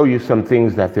will tell you some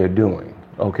things that they're doing,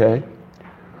 okay?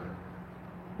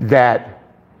 That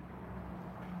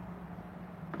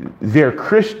they're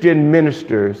Christian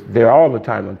ministers, they're all the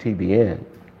time on TBN,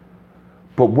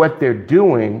 but what they're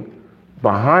doing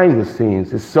behind the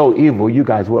scenes is so evil, you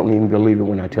guys won't even believe it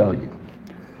when I tell you.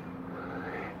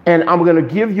 And I'm going to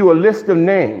give you a list of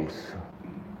names.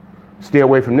 Stay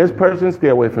away from this person, stay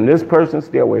away from this person,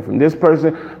 stay away from this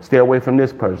person, stay away from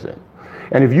this person.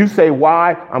 And if you say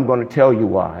why, I'm going to tell you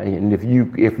why, and if you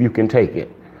can take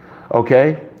it,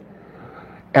 okay?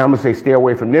 And I'm going to say stay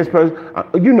away from this person.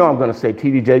 I'm going to say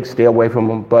T.D. Jakes, stay away from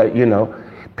him, but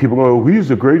people go, he's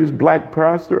the greatest black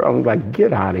pastor. I'm like,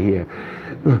 get out of here.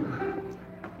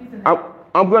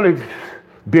 I'm going to,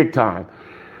 big time.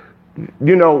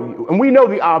 And we know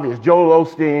the obvious, Joel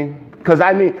Osteen, because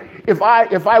if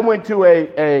I went to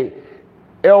a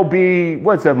LB,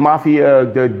 what's that mafia,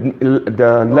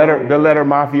 the letter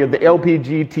mafia, the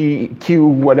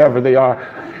LPGTQ, whatever they are.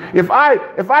 If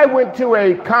I went to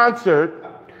a concert,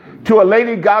 to a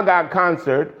Lady Gaga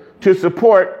concert to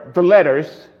support the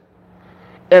letters,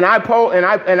 and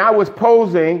I was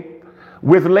posing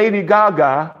with Lady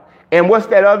Gaga, and what's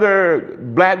that other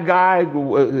black guy,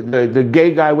 the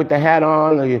gay guy with the hat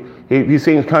on? He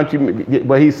sings country,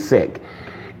 but he's sick.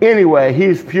 Anyway,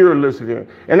 he's pure listener.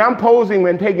 And I'm posing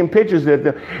and taking pictures of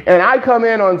them. And I come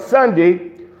in on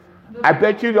Sunday, I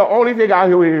bet you the only thing I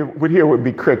would hear would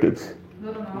be crickets.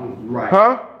 Right.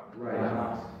 Huh?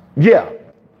 Right. Yeah.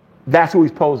 That's who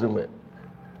he's posing with.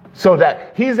 So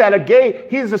that he's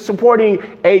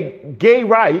supporting a gay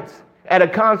rights at a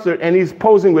concert, and he's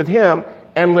posing with him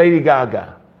and Lady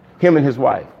Gaga, him and his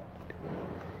wife.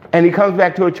 And he comes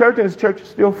back to a church, and his church is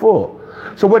still full.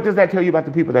 So what does that tell you about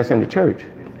the people that's in the church?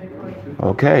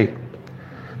 Okay.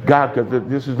 God, because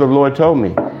this is the Lord told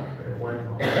me.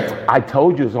 I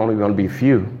told you it's only going to be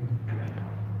few.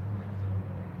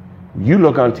 You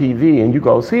look on TV and you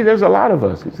go, see, there's a lot of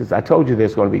us. He says, I told you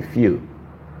there's going to be few.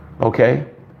 Okay?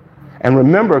 And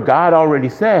remember, God already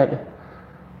said,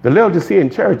 the Laodicean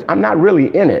church, I'm not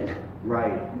really in it.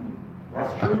 Right.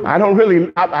 That's true. I don't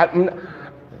really,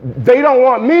 they don't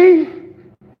want me,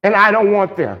 And I don't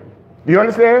want them. Do you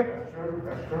understand?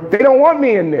 They don't want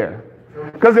me in there.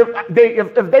 Because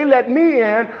if they let me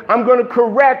in, I'm going to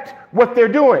correct what they're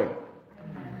doing.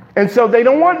 And so they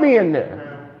don't want me in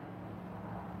there.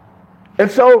 And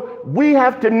so we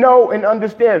have to know and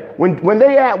understand. When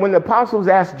the apostles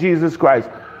asked Jesus Christ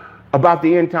about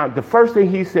the end time, the first thing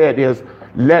he said is,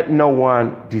 let no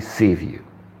one deceive you.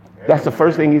 That's the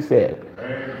first thing he said.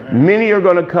 Many are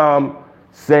going to come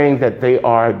saying that they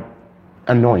are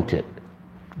anointed,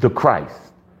 the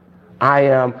Christ. I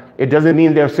am. It doesn't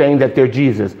mean they're saying that they're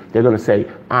Jesus. They're going to say,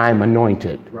 I'm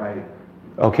anointed. Right.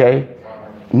 Okay?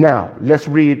 Now, let's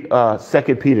read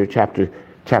 2 Peter chapter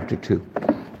 2.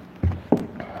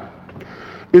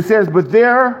 It says, but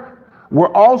there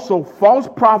were also false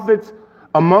prophets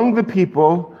among the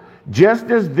people, just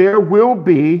as there will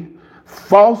be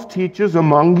false teachers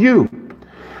among you.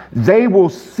 They will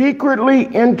secretly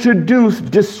introduce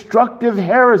destructive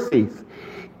heresies,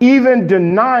 even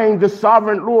denying the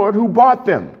sovereign Lord who bought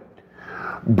them,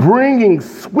 bringing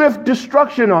swift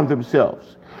destruction on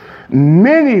themselves.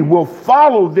 Many will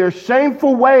follow their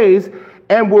shameful ways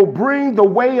and will bring the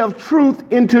way of truth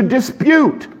into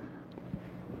dispute.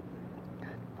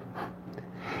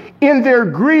 In their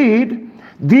greed,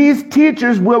 these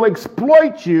teachers will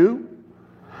exploit you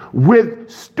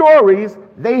with stories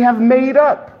they have made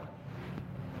up.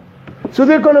 So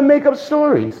they're going to make up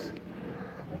stories.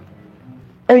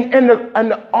 And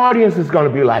the audience is going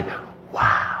to be like,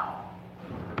 wow.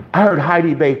 I heard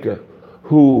Heidi Baker,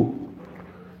 who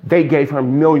they gave her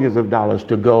millions of dollars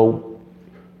to go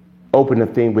open a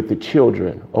thing with the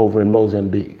children over in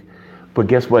Mozambique. But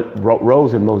guess what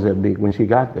rose in Mozambique when she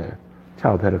got there?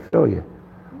 Child pedophilia,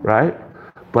 right?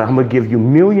 But I'm going to give you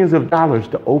millions of dollars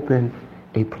to open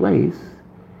a place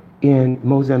in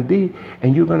Mozambique,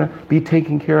 and you're going to be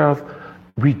taking care of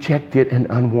rejected and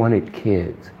unwanted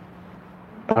kids.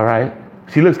 All right?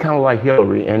 She looks kind of like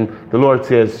Hillary, and the Lord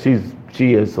says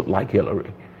she is like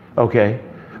Hillary. Okay?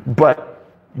 But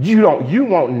you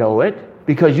won't know it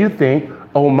because you think,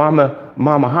 oh,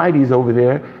 Mama Heidi's over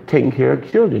there taking care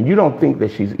of children. You don't think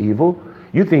that she's evil.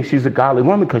 You think she's a godly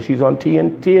woman because she's on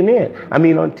TNN. I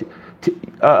mean, on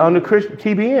the Christian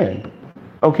TBN.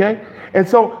 Okay? And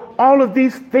so all of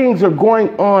these things are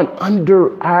going on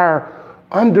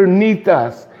underneath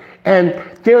us. And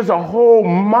there's a whole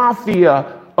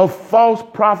mafia of false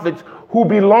prophets who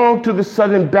belong to the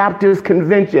Southern Baptist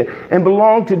Convention and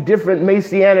belong to different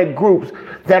Messianic groups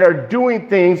that are doing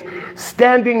things,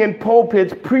 standing in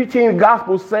pulpits, preaching the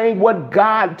gospel, saying what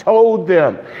God told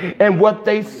them and what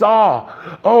they saw.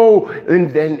 Oh,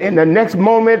 and in the next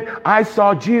moment, I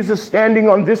saw Jesus standing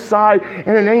on this side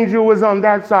and an angel was on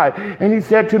that side. And he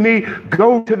said to me,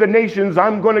 go to the nations.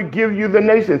 I'm going to give you the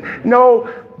nations. No,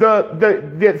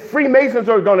 the Freemasons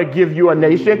are going to give you a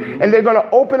nation, and they're going to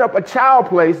open up a child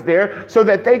place there so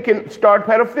that they can start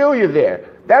pedophilia there.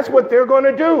 That's what they're going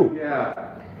to do. Yeah.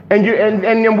 And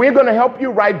we're going to help you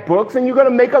write books, and you're going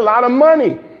to make a lot of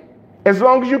money as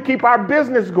long as you keep our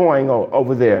business going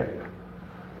over there.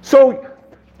 So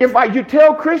if you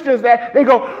tell Christians that, they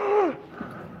go, oh,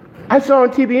 I saw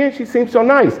on TBN, she seems so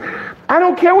nice. I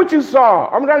don't care what you saw.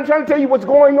 I'm not trying to tell you what's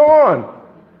going on.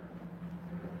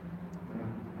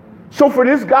 So for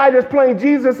this guy that's playing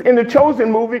Jesus in the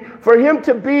Chosen movie, for him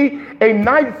to be a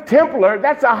Knights Templar,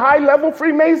 that's a high-level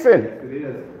Freemason. Yes, it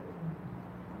is.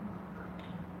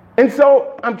 And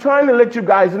so I'm trying to let you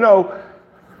guys know,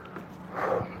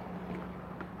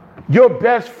 your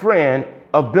best friend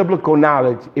of biblical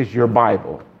knowledge is your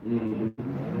Bible.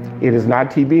 Mm-hmm. It is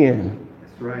not TBN.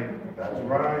 That's right. That's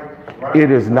right. It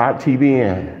is not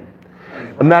TBN.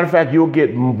 As a matter of fact, you'll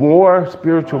get more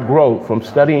spiritual growth from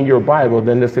studying your Bible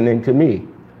than listening to me.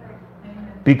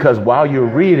 Because while you're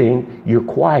reading, you're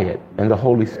quiet, and the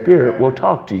Holy Spirit will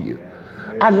talk to you.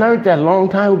 I learned that a long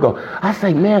time ago. I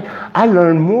say, man, I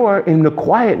learn more in the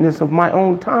quietness of my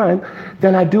own time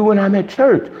than I do when I'm at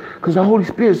church. Because the Holy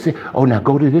Spirit says, oh, now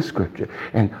go to this scripture.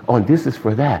 And this is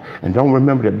for that. And don't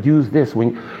remember to use this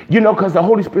when, because the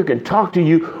Holy Spirit can talk to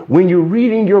you when you're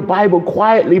reading your Bible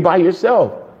quietly by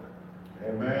yourself.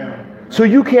 Amen. So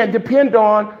you can't depend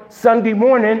on Sunday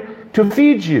morning to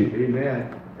feed you.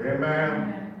 Amen.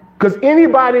 Amen. Because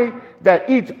anybody that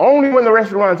eats only when the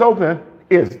restaurant's open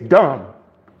is dumb.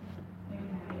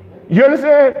 You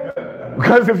understand?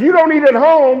 Because if you don't eat at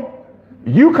home,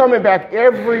 you coming back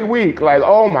every week like,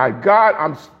 oh my God,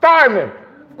 I'm starving.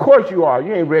 Of course you are.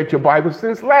 You ain't read your Bible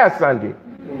since last Sunday.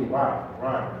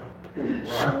 Wow.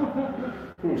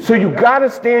 So you got to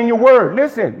stay in your word.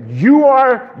 Listen, you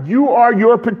are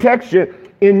your protection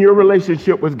in your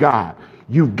relationship with God.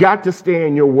 You've got to stay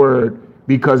in your word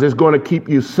because it's going to keep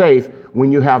you safe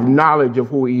when you have knowledge of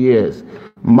who he is.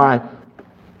 My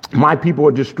people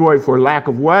are destroyed for lack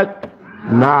of what?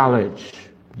 Knowledge.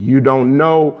 You don't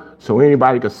know, so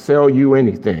anybody can sell you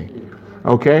anything.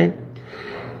 Okay?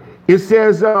 It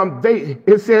says,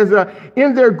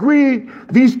 in their greed,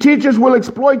 these teachers will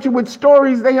exploit you with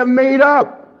stories they have made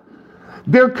up.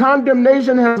 Their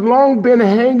condemnation has long been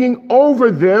hanging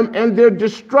over them, and their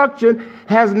destruction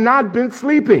has not been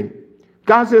sleeping.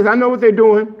 God says, I know what they're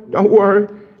doing. Don't worry.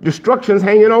 Destruction's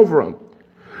hanging over them.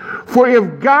 For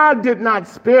if God did not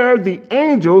spare the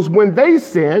angels when they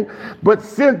sinned, but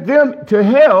sent them to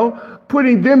hell,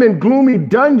 putting them in gloomy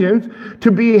dungeons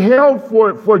to be held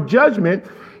for judgment,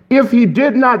 if he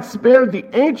did not spare the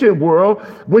ancient world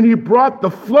when he brought the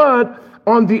flood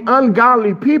on the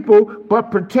ungodly people, but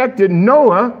protected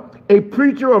Noah, a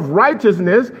preacher of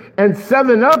righteousness, and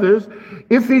 7 others,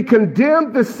 if he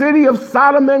condemned the city of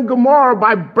Sodom and Gomorrah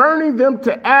by burning them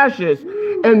to ashes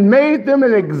and made them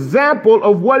an example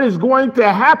of what is going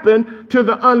to happen to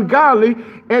the ungodly,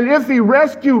 and if he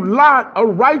rescued Lot, a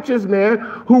righteous man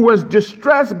who was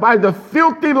distressed by the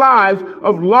filthy lives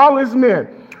of lawless men,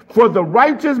 for the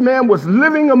righteous man was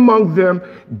living among them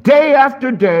day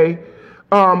after day,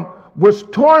 was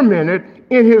tormented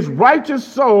in his righteous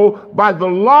soul by the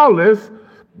lawless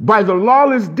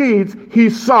deeds he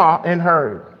saw and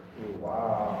heard.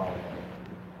 Wow.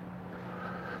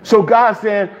 So God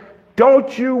said,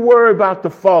 don't you worry about the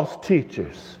false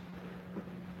teachers.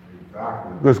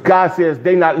 Exactly. Because God says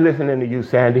they're not listening to you,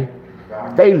 Sandy.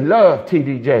 Exactly. They love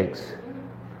T.D. Jakes.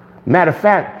 Matter of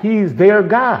fact, he's their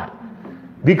God.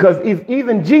 Because if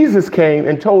even Jesus came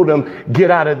and told them, get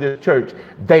out of this church,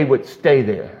 they would stay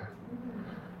there.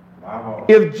 Wow.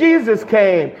 If Jesus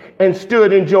came and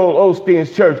stood in Joel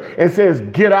Osteen's church and says,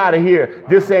 get out of here,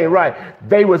 this ain't right,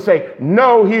 they would say,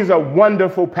 no, he's a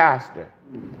wonderful pastor.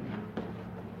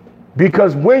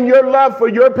 Because when your love for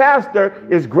your pastor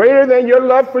is greater than your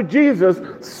love for Jesus,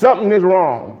 something is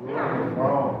wrong.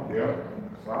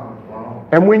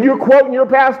 And when you're quoting your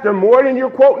pastor more than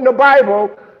you're quoting the Bible,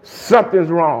 something's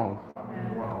wrong.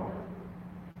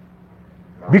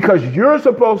 Because you're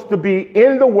supposed to be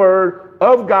in the Word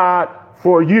of God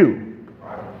for you.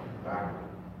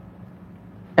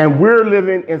 And we're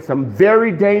living in some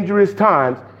very dangerous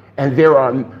times, and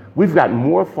we've got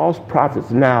more false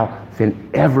prophets now than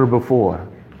ever before.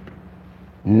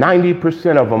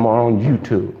 90% of them are on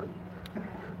YouTube.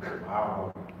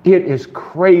 It is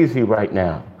crazy right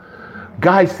now.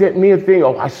 Guy sent me a thing,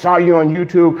 I saw you on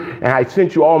YouTube, and I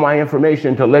sent you all my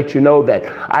information to let you know that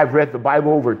I've read the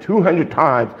Bible over 200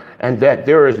 times and that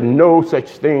there is no such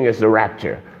thing as the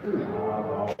rapture.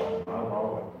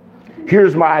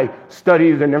 Here's my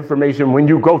studies and information. When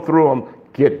you go through them,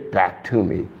 get back to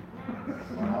me.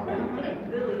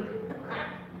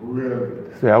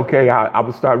 Say, okay, I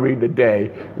will start reading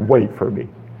today. Wait for me.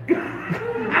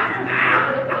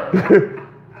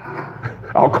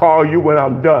 I'll call you when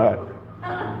I'm done.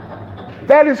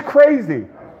 That is crazy.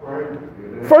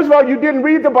 First of all, you didn't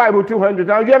read the Bible 200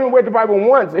 times. You haven't read the Bible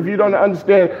once if you don't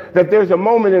understand that there's a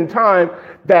moment in time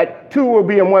that 2 will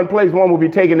be in one place, 1 will be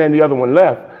taken and the other one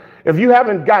left. If you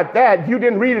haven't got that, you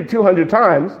didn't read it 200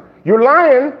 times. You're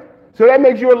lying, so that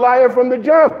makes you a liar from the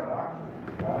jump.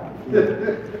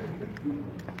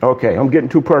 Okay, I'm getting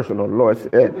too personal, the Lord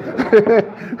said.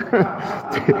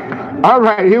 All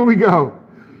right, here we go.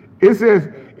 It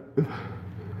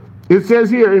says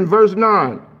here in verse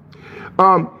 9,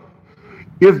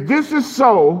 if this is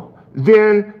so,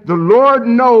 then the Lord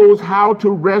knows how to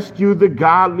rescue the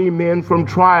godly men from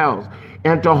trials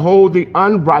and to hold the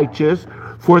unrighteous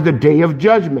for the day of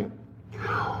judgment.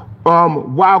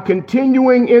 While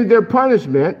continuing in their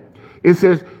punishment, it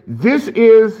says, this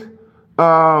is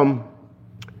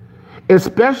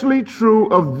especially true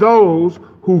of those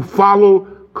who follow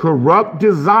corrupt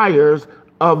desires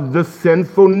of the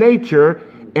sinful nature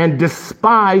and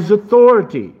despise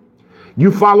authority.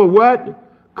 You follow what?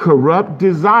 Corrupt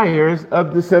desires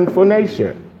of the sinful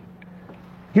nature.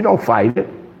 You don't fight it.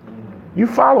 You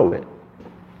follow it.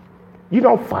 You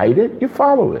don't fight it. You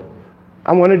follow it.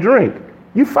 I want to drink.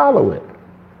 You follow it.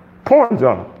 Porn's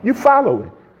on. You follow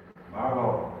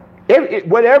it.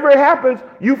 Whatever happens,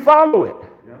 you follow it.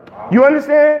 You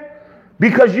understand?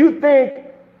 Because you think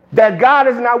that God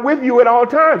is not with you at all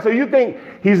times. So you think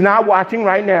he's not watching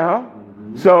right now,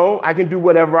 so I can do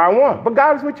whatever I want. But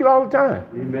God is with you all the time.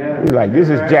 Amen. He's like, this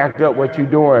is jacked up what you're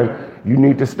doing. You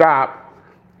need to stop.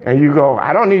 And you go,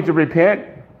 I don't need to repent.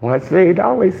 Once saved,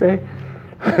 always saved.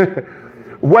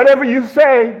 Whatever you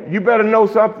say, you better know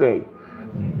something.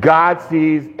 God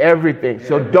sees everything.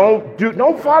 So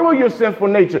don't follow your sinful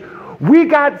nature. We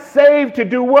got saved to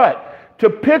do what? to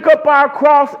pick up our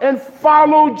cross and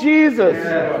follow Jesus.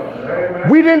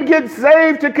 We didn't get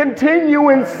saved to continue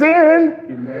in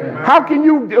sin. How can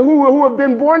you who have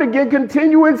been born again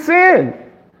continue in sin?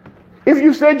 If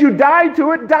you said you died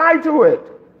to it, die to it.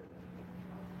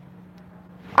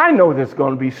 I know there's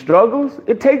going to be struggles.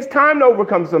 It takes time to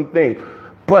overcome some things.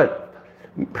 But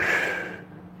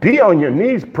be on your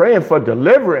knees praying for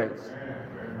deliverance.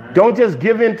 Don't just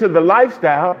give in to the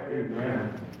lifestyle.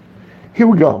 Here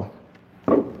we go.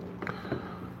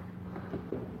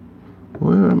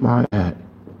 Where am I at?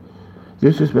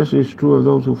 This especially is true of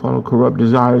those who follow corrupt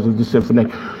desires of the sinful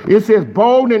nature. It says,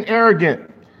 bold and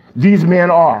arrogant these men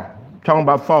are. Talking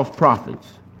about false prophets.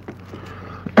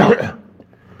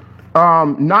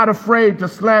 Not afraid to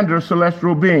slander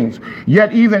celestial beings.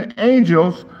 Yet even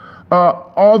angels,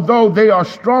 although they are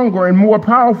stronger and more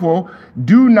powerful,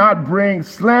 do not bring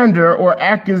slander or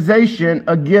accusation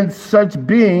against such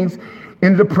beings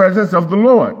in the presence of the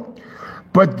Lord.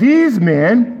 But these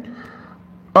men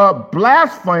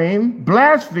blaspheme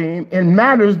in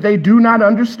matters they do not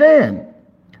understand.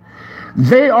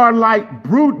 They are like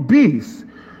brute beasts,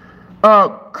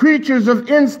 creatures of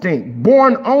instinct,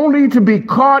 born only to be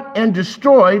caught and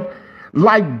destroyed.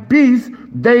 Like beasts,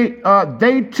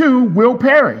 they too will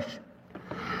perish.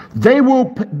 They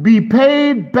will be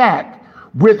paid back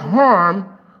with harm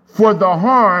for the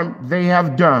harm they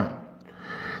have done.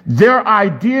 Their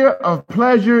idea of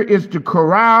pleasure is to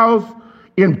carouse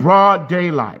in broad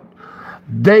daylight.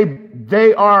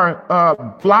 They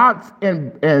are blots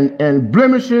and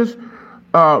blemishes,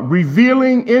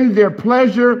 revealing in their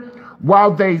pleasure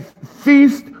while they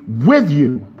feast with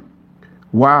you.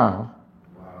 Wow.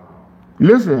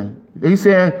 Listen, he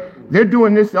said they're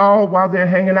doing this all while they're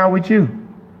hanging out with you.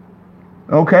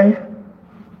 Okay?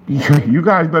 You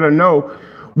guys better know.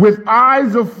 With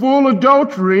eyes of full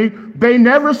adultery, they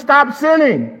never stop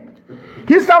sinning.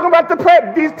 He's talking about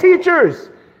these teachers.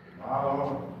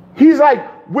 He's like,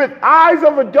 with eyes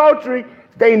of adultery,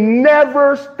 they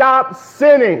never stop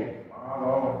sinning.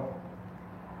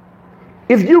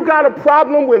 If you got a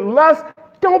problem with lust,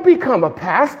 don't become a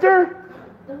pastor.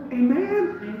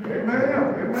 Amen.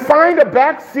 Amen. Find a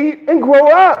back seat and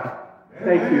grow up.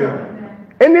 Thank you.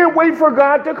 And then wait for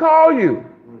God to call you.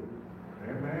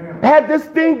 Amen. Had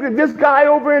this guy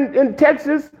over in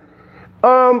Texas,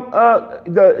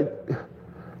 the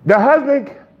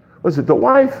husband, was it the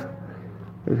wife?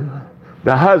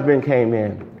 The husband came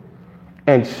in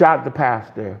and shot the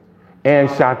pastor and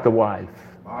shot the wife.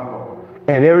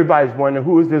 And everybody's wondering,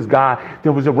 who is this guy?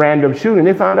 There was a random shooting.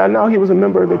 They found out, no, he was a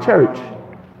member of the church.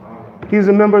 He's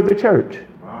a member of the church.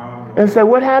 And said,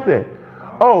 what happened?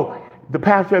 Oh, the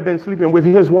pastor had been sleeping with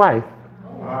his wife.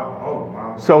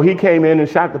 So he came in and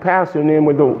shot the pastor, and then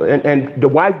and the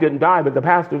wife didn't die, but the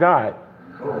pastor died.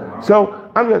 So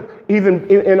even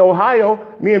in Ohio,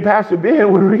 me and Pastor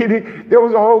Ben were reading. There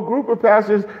was a whole group of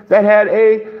pastors that had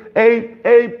a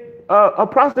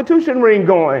prostitution ring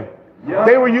going. Yeah.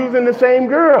 They were using the same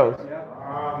girls,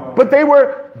 but they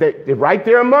were right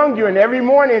there among you. And every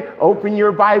morning, open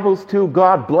your Bibles to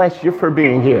God bless you for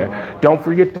being here. Don't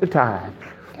forget the tithe.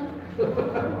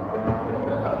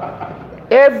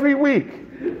 Every week.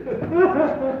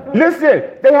 Listen,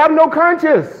 they have no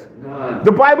conscience.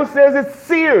 The Bible says it's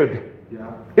seared.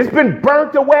 It's been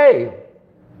burnt away.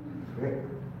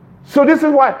 So this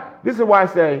is why I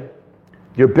say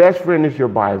your best friend is your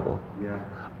Bible.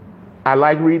 I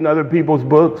like reading other people's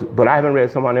books, but I haven't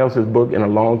read someone else's book in a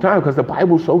long time because the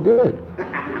Bible's so good.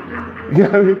 You know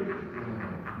what I mean?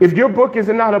 If your book is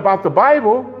not about the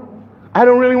Bible, I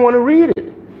don't really want to read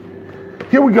it.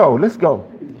 Here we go. Let's go.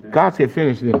 God said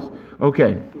finish this.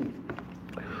 Okay.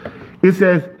 It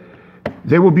says,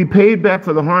 they will be paid back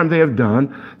for the harm they have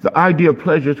done. The idea of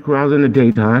pleasure is caroused in the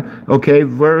daytime. Okay,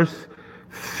 verse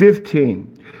 15.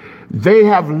 They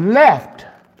have left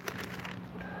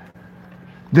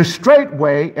the straight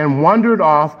way and wandered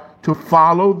off to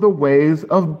follow the ways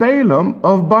of Balaam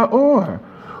of Beor.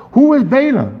 Who is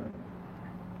Balaam?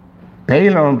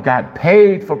 Balaam got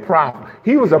paid for profit.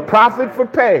 He was a prophet for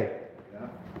pay.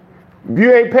 If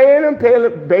you ain't paying him,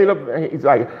 Balaam, he's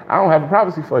like, I don't have a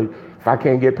prophecy for you. If I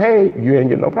can't get paid, you ain't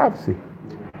get no prophecy.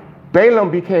 Balaam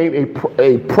became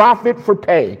a prophet for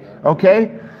pay,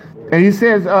 okay? And he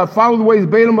says, follow the ways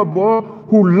of Balaam of Beor,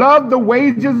 who loved the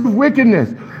wages of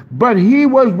wickedness. But he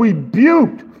was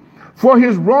rebuked for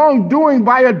his wrongdoing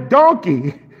by a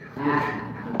donkey,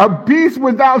 a beast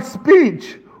without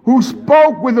speech, who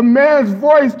spoke with a man's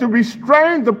voice to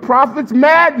restrain the prophet's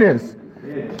madness.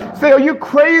 Say, are you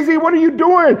crazy? What are you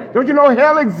doing? Don't you know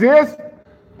hell exists?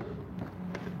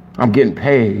 I'm getting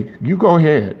paid. You go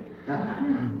ahead.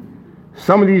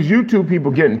 Some of these YouTube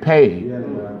people getting paid.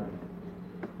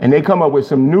 And they come up with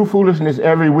some new foolishness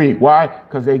every week. Why?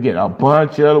 Because they get a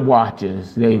bunch of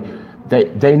watches. They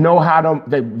know how to,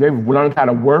 they've learned how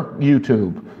to work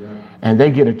YouTube. And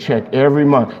they get a check every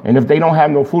month. And if they don't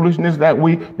have no foolishness that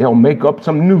week, they'll make up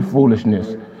some new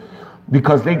foolishness.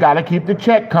 Because they got to keep the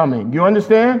check coming. You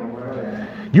understand?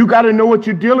 You got to know what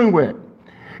you're dealing with.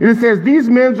 And it says, these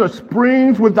men are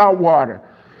springs without water.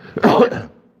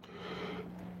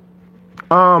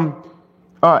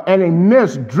 And a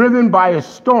mist driven by a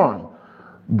storm.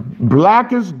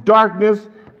 Blackest darkness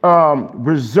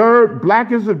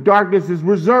blackest of darkness is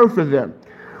reserved for them.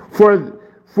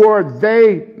 For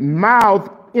they mouth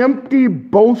empty,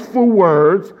 boastful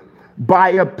words by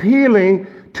appealing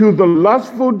to the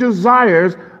lustful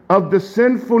desires of the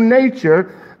sinful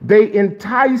nature. They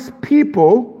entice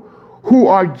people who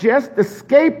are just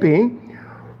escaping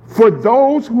for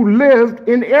those who lived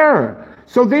in error.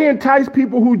 So they entice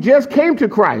people who just came to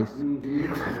Christ.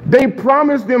 They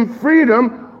promise them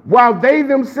freedom while they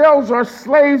themselves are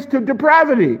slaves to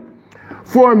depravity.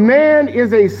 For man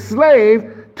is a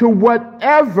slave to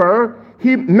whatever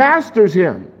he masters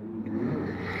him.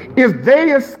 If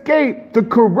they escape the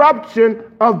corruption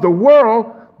of the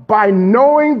world by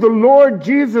knowing the Lord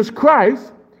Jesus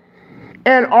Christ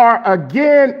and are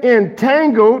again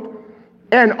entangled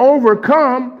and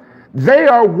overcome, they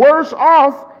are worse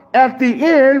off at the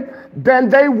end than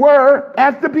they were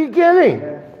at the beginning.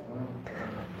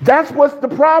 That's what's the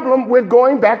problem with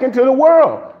going back into the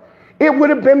world. It would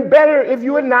have been better if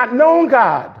you had not known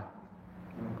God.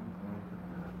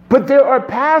 But there are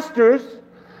pastors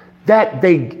that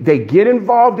they get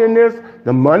involved in this,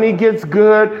 the money gets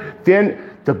good, then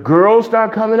the girls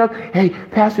start coming up, hey,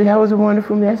 Pastor, that was a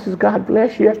wonderful message, God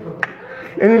bless you.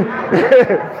 And then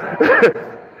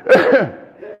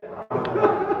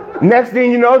next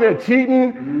thing you know, they're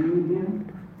cheating.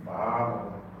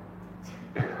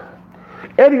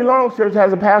 Eddie Longchurch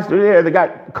has a pastor there that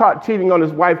got caught cheating on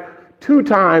his wife 2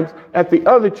 times at the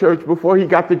other church before he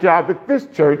got the job at this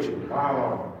church.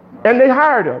 And they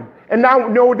hired him. And now, you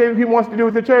know what he wants to do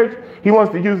with the church? He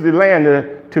wants to use the land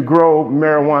to grow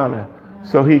marijuana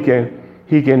so he can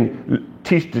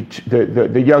teach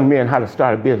the young men how to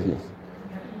start a business.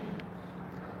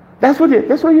 That's what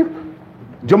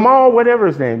Jamal, whatever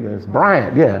his name is,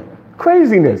 Bryant, yeah.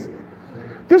 Craziness.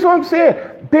 This is what I'm saying.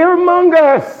 They're among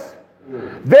us.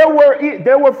 There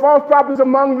were false prophets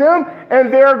among them,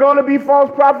 and there are going to be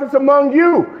false prophets among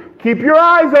you. Keep your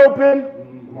eyes open.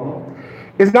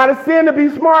 It's not a sin to be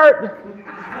smart.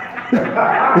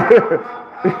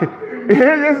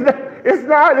 It's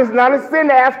not a sin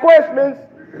to ask questions.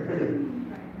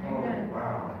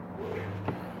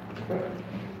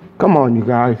 Come on, you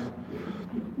guys.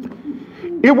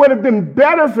 It would have been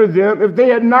better for them if they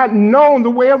had not known the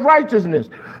way of righteousness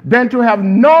than to have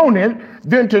known it,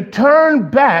 than to turn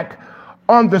back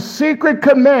on the secret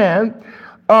command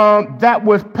that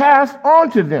was passed on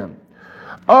to them.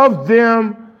 Of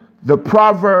them, the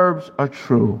proverbs are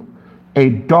true. A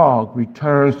dog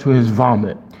returns to his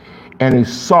vomit, and a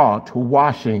saw to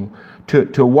washing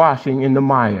in the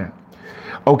mire.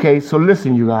 Okay, so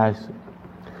listen, you guys.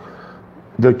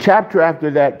 The chapter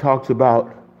after that talks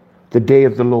about the day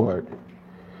of the Lord.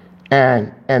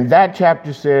 And that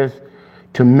chapter says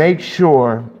to make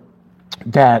sure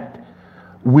that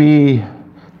we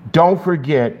don't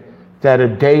forget that a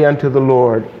day unto the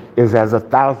Lord is as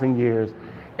 1,000 years,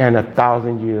 and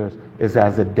 1,000 years is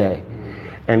as a day.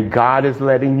 And God is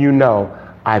letting you know,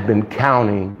 I've been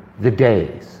counting the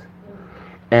days.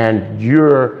 And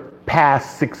you're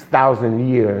past 6,000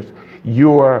 years.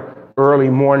 You're early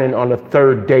morning on the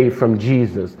 3rd day from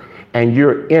Jesus. And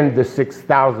you're in the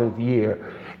 6,000th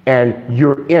year, and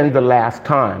you're in the last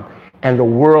time, and the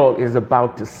world is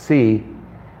about to see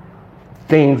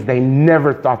things they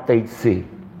never thought they'd see.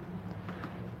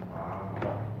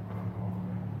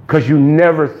 Because you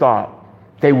never thought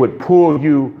they would pull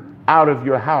you out of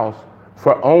your house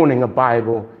for owning a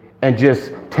Bible and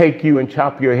just take you and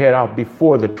chop your head off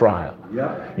before the trial.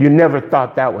 Yep. You never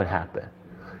thought that would happen.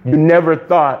 You never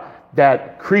thought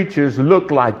that creatures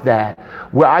look like that.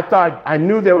 Well, I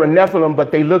knew they were Nephilim,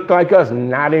 but they looked like us.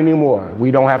 Not anymore.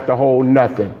 We don't have to hold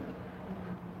nothing.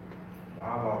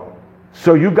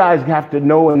 So you guys have to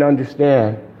know and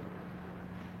understand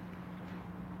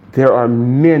there are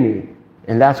many,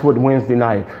 and that's what Wednesday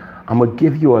night, I'm going to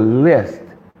give you a list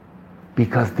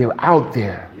because they're out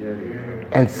there.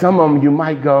 And some of them you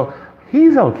might go,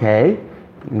 he's okay.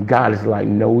 And God is like,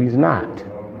 no, he's not.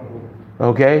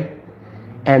 Okay?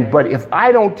 But if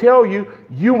I don't tell you,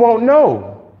 you won't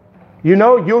know. You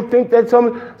know, you'll think that some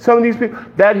of these people,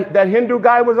 that Hindu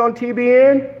guy was on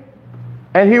TBN.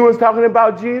 And he was talking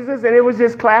about Jesus, and it was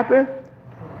just clapping.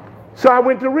 So I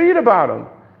went to read about him.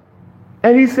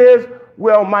 And he says,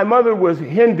 well, my mother was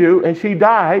Hindu, and she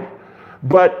died,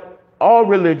 but all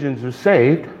religions are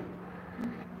saved.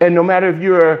 And no matter if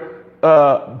you're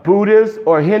Buddhist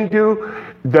or Hindu,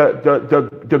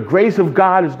 the grace of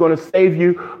God is going to save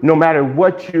you no matter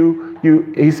what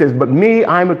he says, but me,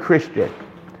 I'm a Christian.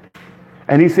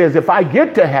 And he says, if I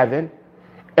get to heaven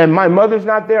and my mother's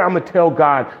not there, I'm going to tell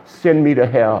God, send me to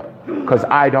hell because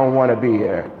I don't want to be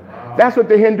here. That's what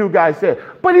the Hindu guy said.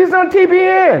 But he's on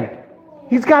TBN.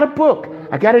 He's got a book.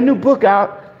 I got a new book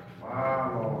out.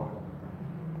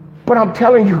 But I'm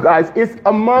telling you guys, it's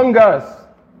among us.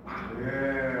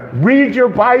 Read your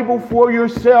Bible for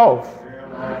yourself.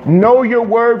 Know your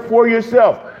word for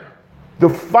yourself. The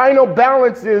final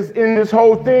balance is in this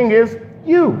whole thing is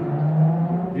you.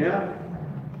 Yeah.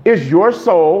 It's your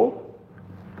soul.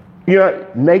 You're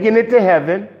making it to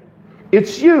heaven.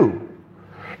 It's you.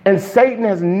 And Satan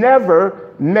has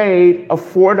never made a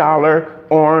 $4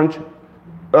 orange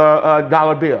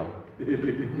dollar bill.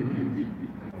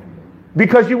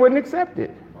 Because you wouldn't accept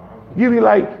it. You'd be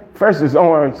like, first it's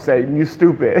orange, Satan, you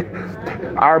stupid.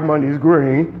 Our money's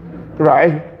green,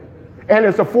 right? And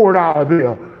it's a $4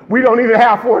 bill. We don't even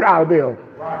have $4 bill.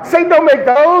 Right. Satan don't make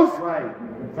those.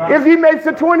 Right. If he makes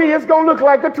a 20, it's going to look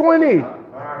like a 20.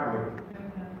 Right.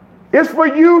 It's for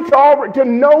you to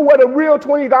know what a real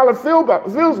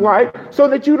 $20 feels like so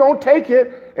that you don't take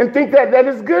it and think that that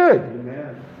is good.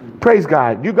 Amen. Praise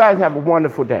God. You guys have a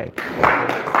wonderful day.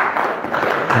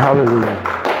 Hallelujah.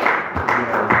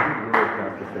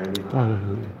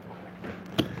 Hallelujah.